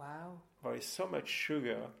 Wow. There is so much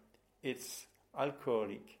sugar. It's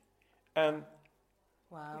alcoholic, and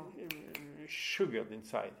sugared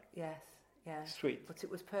inside. Yes. Yeah. Sweet. But it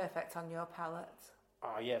was perfect on your palate.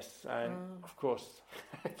 Ah, yes, and of course,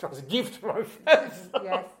 it was a gift from my friends.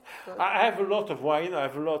 Yes. I have a lot of wine. I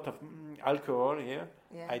have a lot of alcohol here.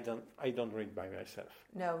 Yeah. I don't drink by myself.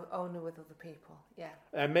 No, only with other people. Yeah.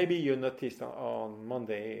 And maybe you noticed on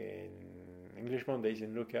Monday, in English Mondays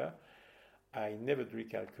in Lucca, I never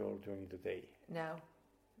drink alcohol during the day. No.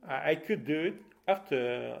 I could do it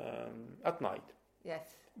after at night.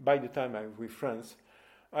 Yes. By the time I'm with friends,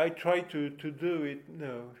 I try to do it.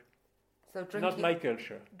 No. So drinking, not my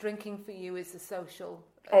culture. Drinking for you is a social.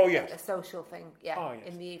 Yes. A social thing. Yeah. Oh, yes.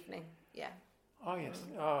 In the evening. Yeah. Oh yes.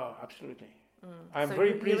 Oh, absolutely. I'm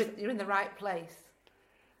very pleased. You're in the right place.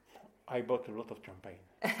 I bought a lot of champagne.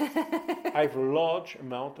 I have a large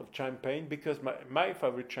amount of champagne because my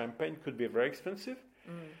favorite champagne could be very expensive,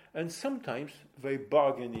 and sometimes they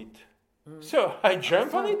bargain it. So I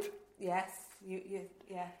jump on it. Yes.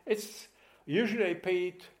 Yeah. It's usually I pay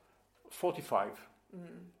it 45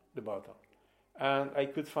 the bottle, and I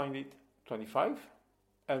could find it 25,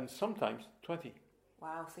 and sometimes 20.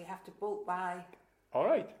 Wow! So you have to bulk buy. All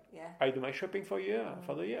right. Yeah. I do my shopping for the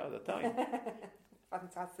year at the time.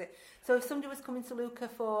 Fantastic. So if somebody was coming to Lucca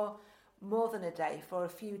for more than a day, for a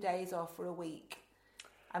few days or for a week,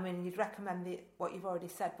 I mean, you'd recommend what you've already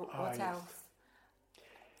said, but what else?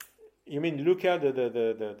 You mean Lucca,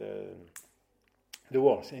 the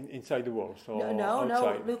walls, inside the walls, or no,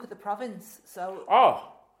 Lucca the province. So.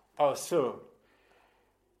 So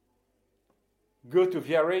go to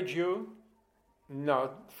Viareggio,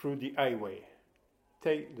 not through the highway.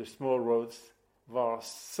 Take the small roads. They are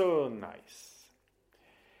so nice.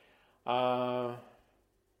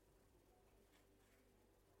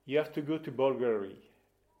 You have to go to Bulgari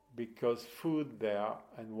because food there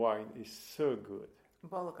and wine is so good.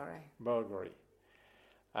 Bulgari.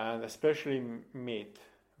 And especially meat.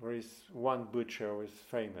 There is one butcher who was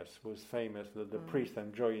famous. The priest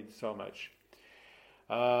enjoyed it so much.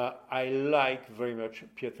 I like very much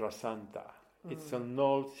Pietrasanta. It's an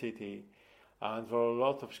old city, and there are a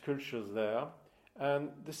lot of sculptures there.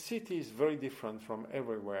 And the city is very different from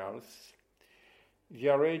everywhere else.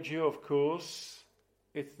 Viareggio, of course,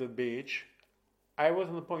 it's the beach. I was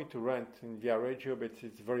on the point to rent in Viareggio, but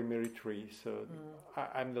it's very military, so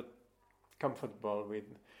I'm not comfortable with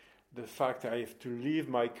the fact I have to leave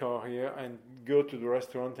my car here and go to the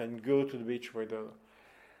restaurant and go to the beach with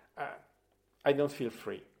I don't feel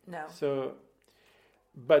free. No. So,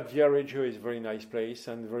 but Viareggio is a very nice place,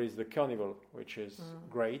 and there is the carnival, which is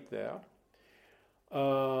great there.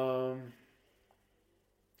 I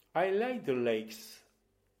like the lakes.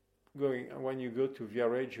 When you go to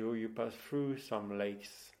Viareggio, you pass through some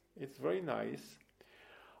lakes. It's very nice.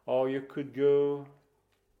 Or you could go.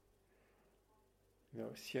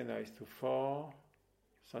 Siena is too far.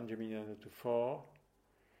 San Gimignano too far.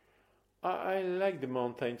 I like the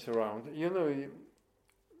mountains around.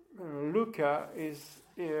 Lucca is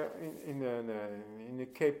here in a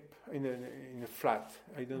cape, in a flat.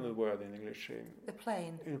 I don't know the word in English. A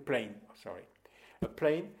plain. In a plain. Sorry, a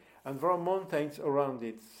plain, and there are mountains around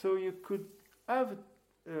it, so you could have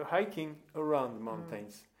hiking around the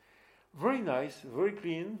mountains. Very nice, very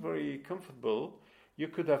clean, very comfortable. You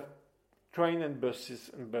could have train and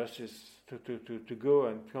buses to go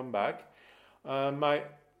and come back. My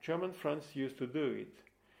German friends used to do it.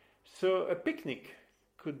 So a picnic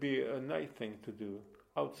could be a nice thing to do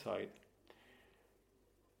outside.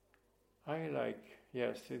 I like,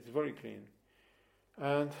 yes, it's very clean.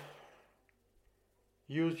 And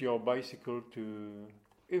use your bicycle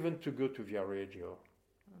even to go to Viareggio.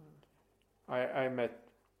 I met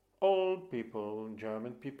old people,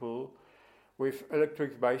 German people, with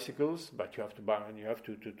electric bicycles, but you have to buy and you have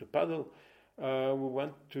to paddle. We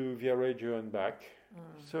went to Viareggio and back,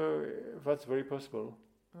 so that's very possible.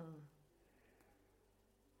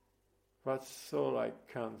 That's all I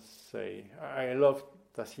can say. I love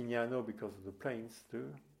Tassignano because of the planes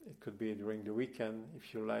too. It could be during the weekend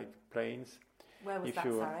if you like planes. Where was that,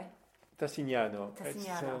 sorry? Tassignano. It's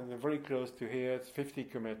very close to here. It's 50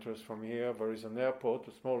 kilometers from here. There is an airport,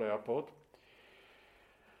 a small airport.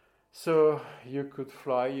 So you could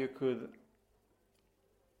fly, you could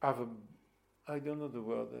have I don't know the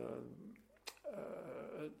word,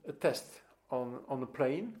 a test on a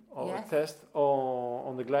plane, or yes. A test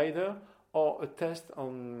on the glider, or a test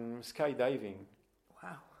on skydiving.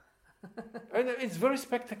 Wow. And it's very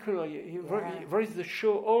spectacular. There is the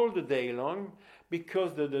show all the day long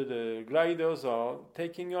because the gliders are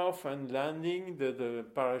taking off and landing, the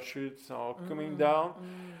parachutes are coming down.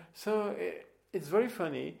 So it's very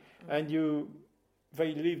funny, and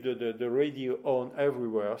they leave the radio on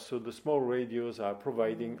everywhere, so the small radios are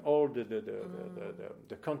providing all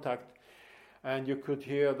the contact, and you could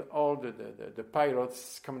hear all the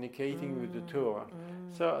pilots communicating with the tower.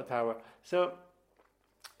 So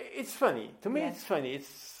it's funny. To me, it's funny.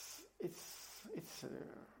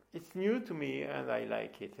 It's new to me, and I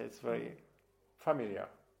like it. It's very familiar,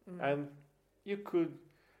 and you could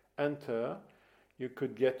enter. You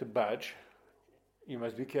could get a badge. You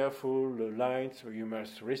must be careful, the lines, you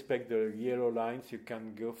must respect the yellow lines, you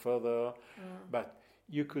can go further, but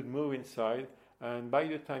you could move inside, and by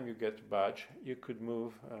the time you get a badge, you could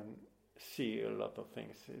move and see a lot of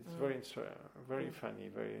things. It's very funny,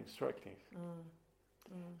 very instructive.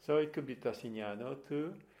 So it could be Tassignano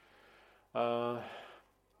too.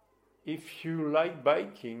 If you like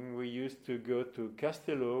biking, we used to go to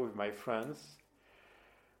Castello with my friends.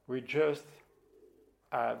 We just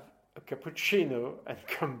have a cappuccino and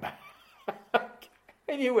come back.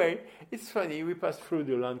 Anyway, it's funny. We passed through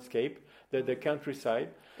the landscape, the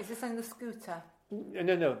countryside. Is this on the scooter?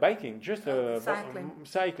 No, biking, just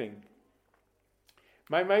cycling.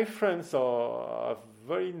 My friends are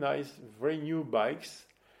very nice, very new bikes.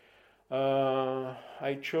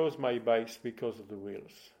 I chose my bikes because of the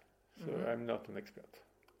wheels, so I'm not an expert.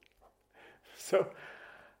 So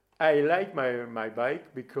I like my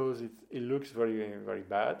bike because it looks very, very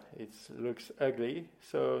bad. It looks ugly,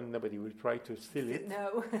 so nobody will try to steal it.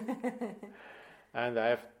 No. And I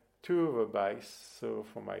have two other bikes, so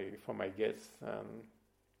for my guests,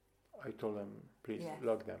 I told them, please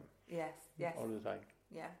lock them. Yes. All the time.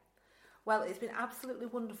 Yeah. Well, it's been absolutely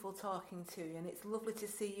wonderful talking to you, and it's lovely to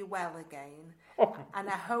see you well again. Oh. And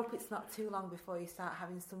I hope it's not too long before you start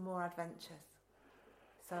having some more adventures.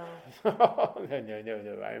 So. No.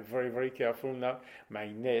 I'm very, very careful now.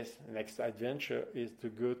 My next adventure is to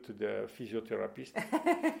go to the physiotherapist,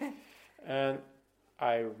 and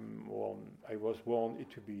I was warned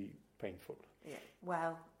it would be painful. Yeah.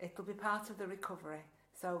 Well, it'll be part of the recovery.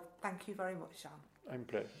 So thank you very much, Jean.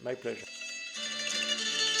 My pleasure.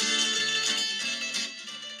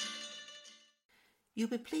 You'll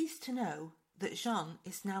be pleased to know that Jean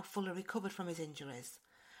is now fully recovered from his injuries,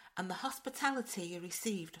 and the hospitality he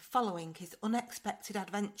received following his unexpected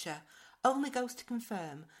adventure only goes to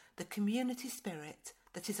confirm the community spirit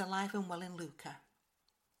that is alive and well in Lucca.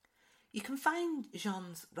 You can find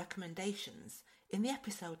Jean's recommendations in the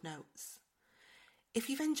episode notes. If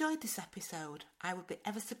you've enjoyed this episode, I would be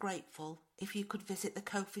ever so grateful if you could visit the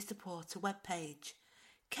Ko-fi supporter webpage,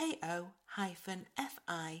 ko-fi.life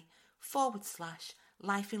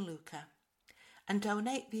in Lucca, and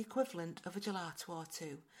donate the equivalent of a gelato or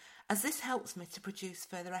two, as this helps me to produce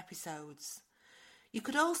further episodes. You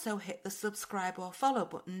could also hit the subscribe or follow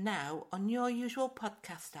button now on your usual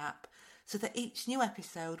podcast app so that each new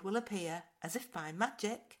episode will appear, as if by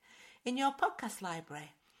magic, in your podcast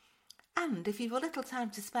library. And if you've a little time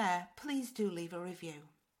to spare, please do leave a review.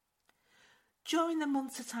 During the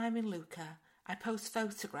months of time in Lucca, I post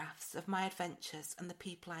photographs of my adventures and the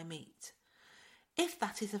people I meet. If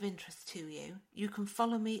that is of interest to you, you can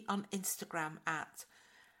follow me on Instagram at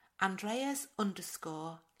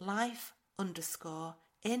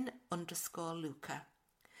Andreas_life_in_Lucca.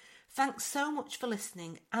 Thanks so much for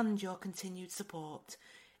listening and your continued support.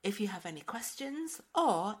 If you have any questions,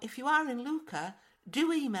 or if you are in Lucca,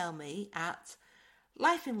 do email me at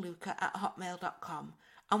lifeinluca@hotmail.com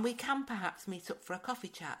and we can perhaps meet up for a coffee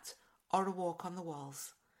chat or a walk on the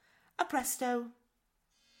walls. A presto!